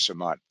 $2 a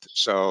month.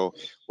 So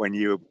when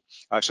you,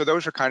 so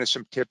those are kind of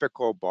some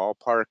typical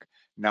ballpark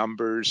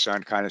numbers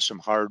on kind of some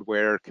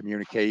hardware,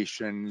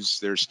 communications.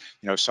 There's,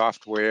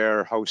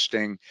 software,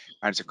 hosting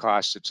kinds of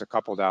costs. It's a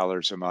couple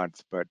dollars a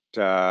month, but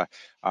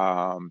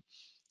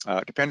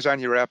depends on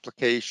your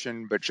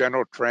application, but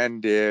general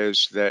trend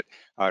is that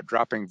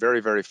dropping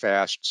very, very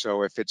fast.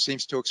 So if it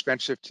seems too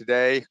expensive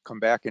today, come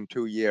back in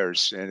 2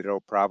 years and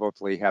it'll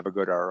probably have a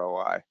good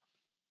ROI.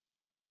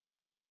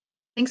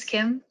 Thanks,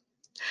 Kim.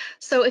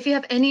 So if you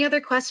have any other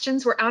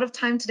questions, we're out of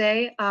time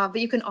today, but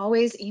you can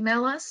always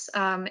email us.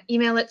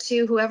 Email it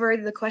to whoever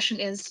the question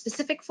is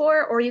specific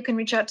for, or you can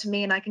reach out to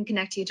me and I can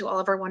connect you to all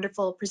of our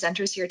wonderful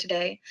presenters here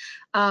today.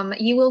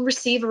 You will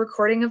receive a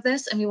recording of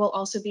this, and we will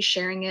also be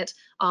sharing it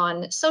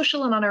on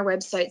social and on our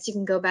website, so you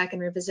can go back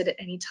and revisit it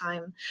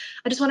anytime.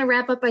 I just want to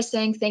wrap up by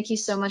saying thank you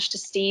so much to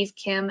Steve,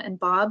 Kim, and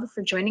Bob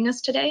for joining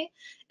us today.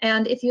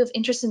 And if you have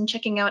interest in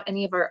checking out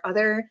any of our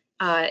other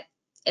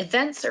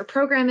events or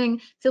programming,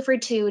 feel free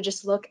to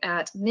just look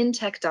at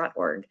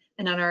MnTech.org,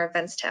 and on our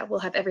events tab, we'll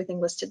have everything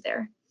listed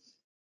there.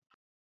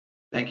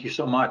 Thank you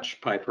so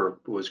much, Piper.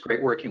 It was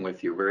great working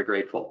with you. Very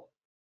grateful.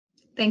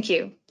 Thank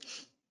you.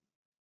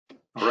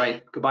 All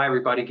right. Goodbye,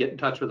 everybody. Get in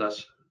touch with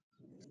us.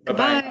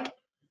 Goodbye.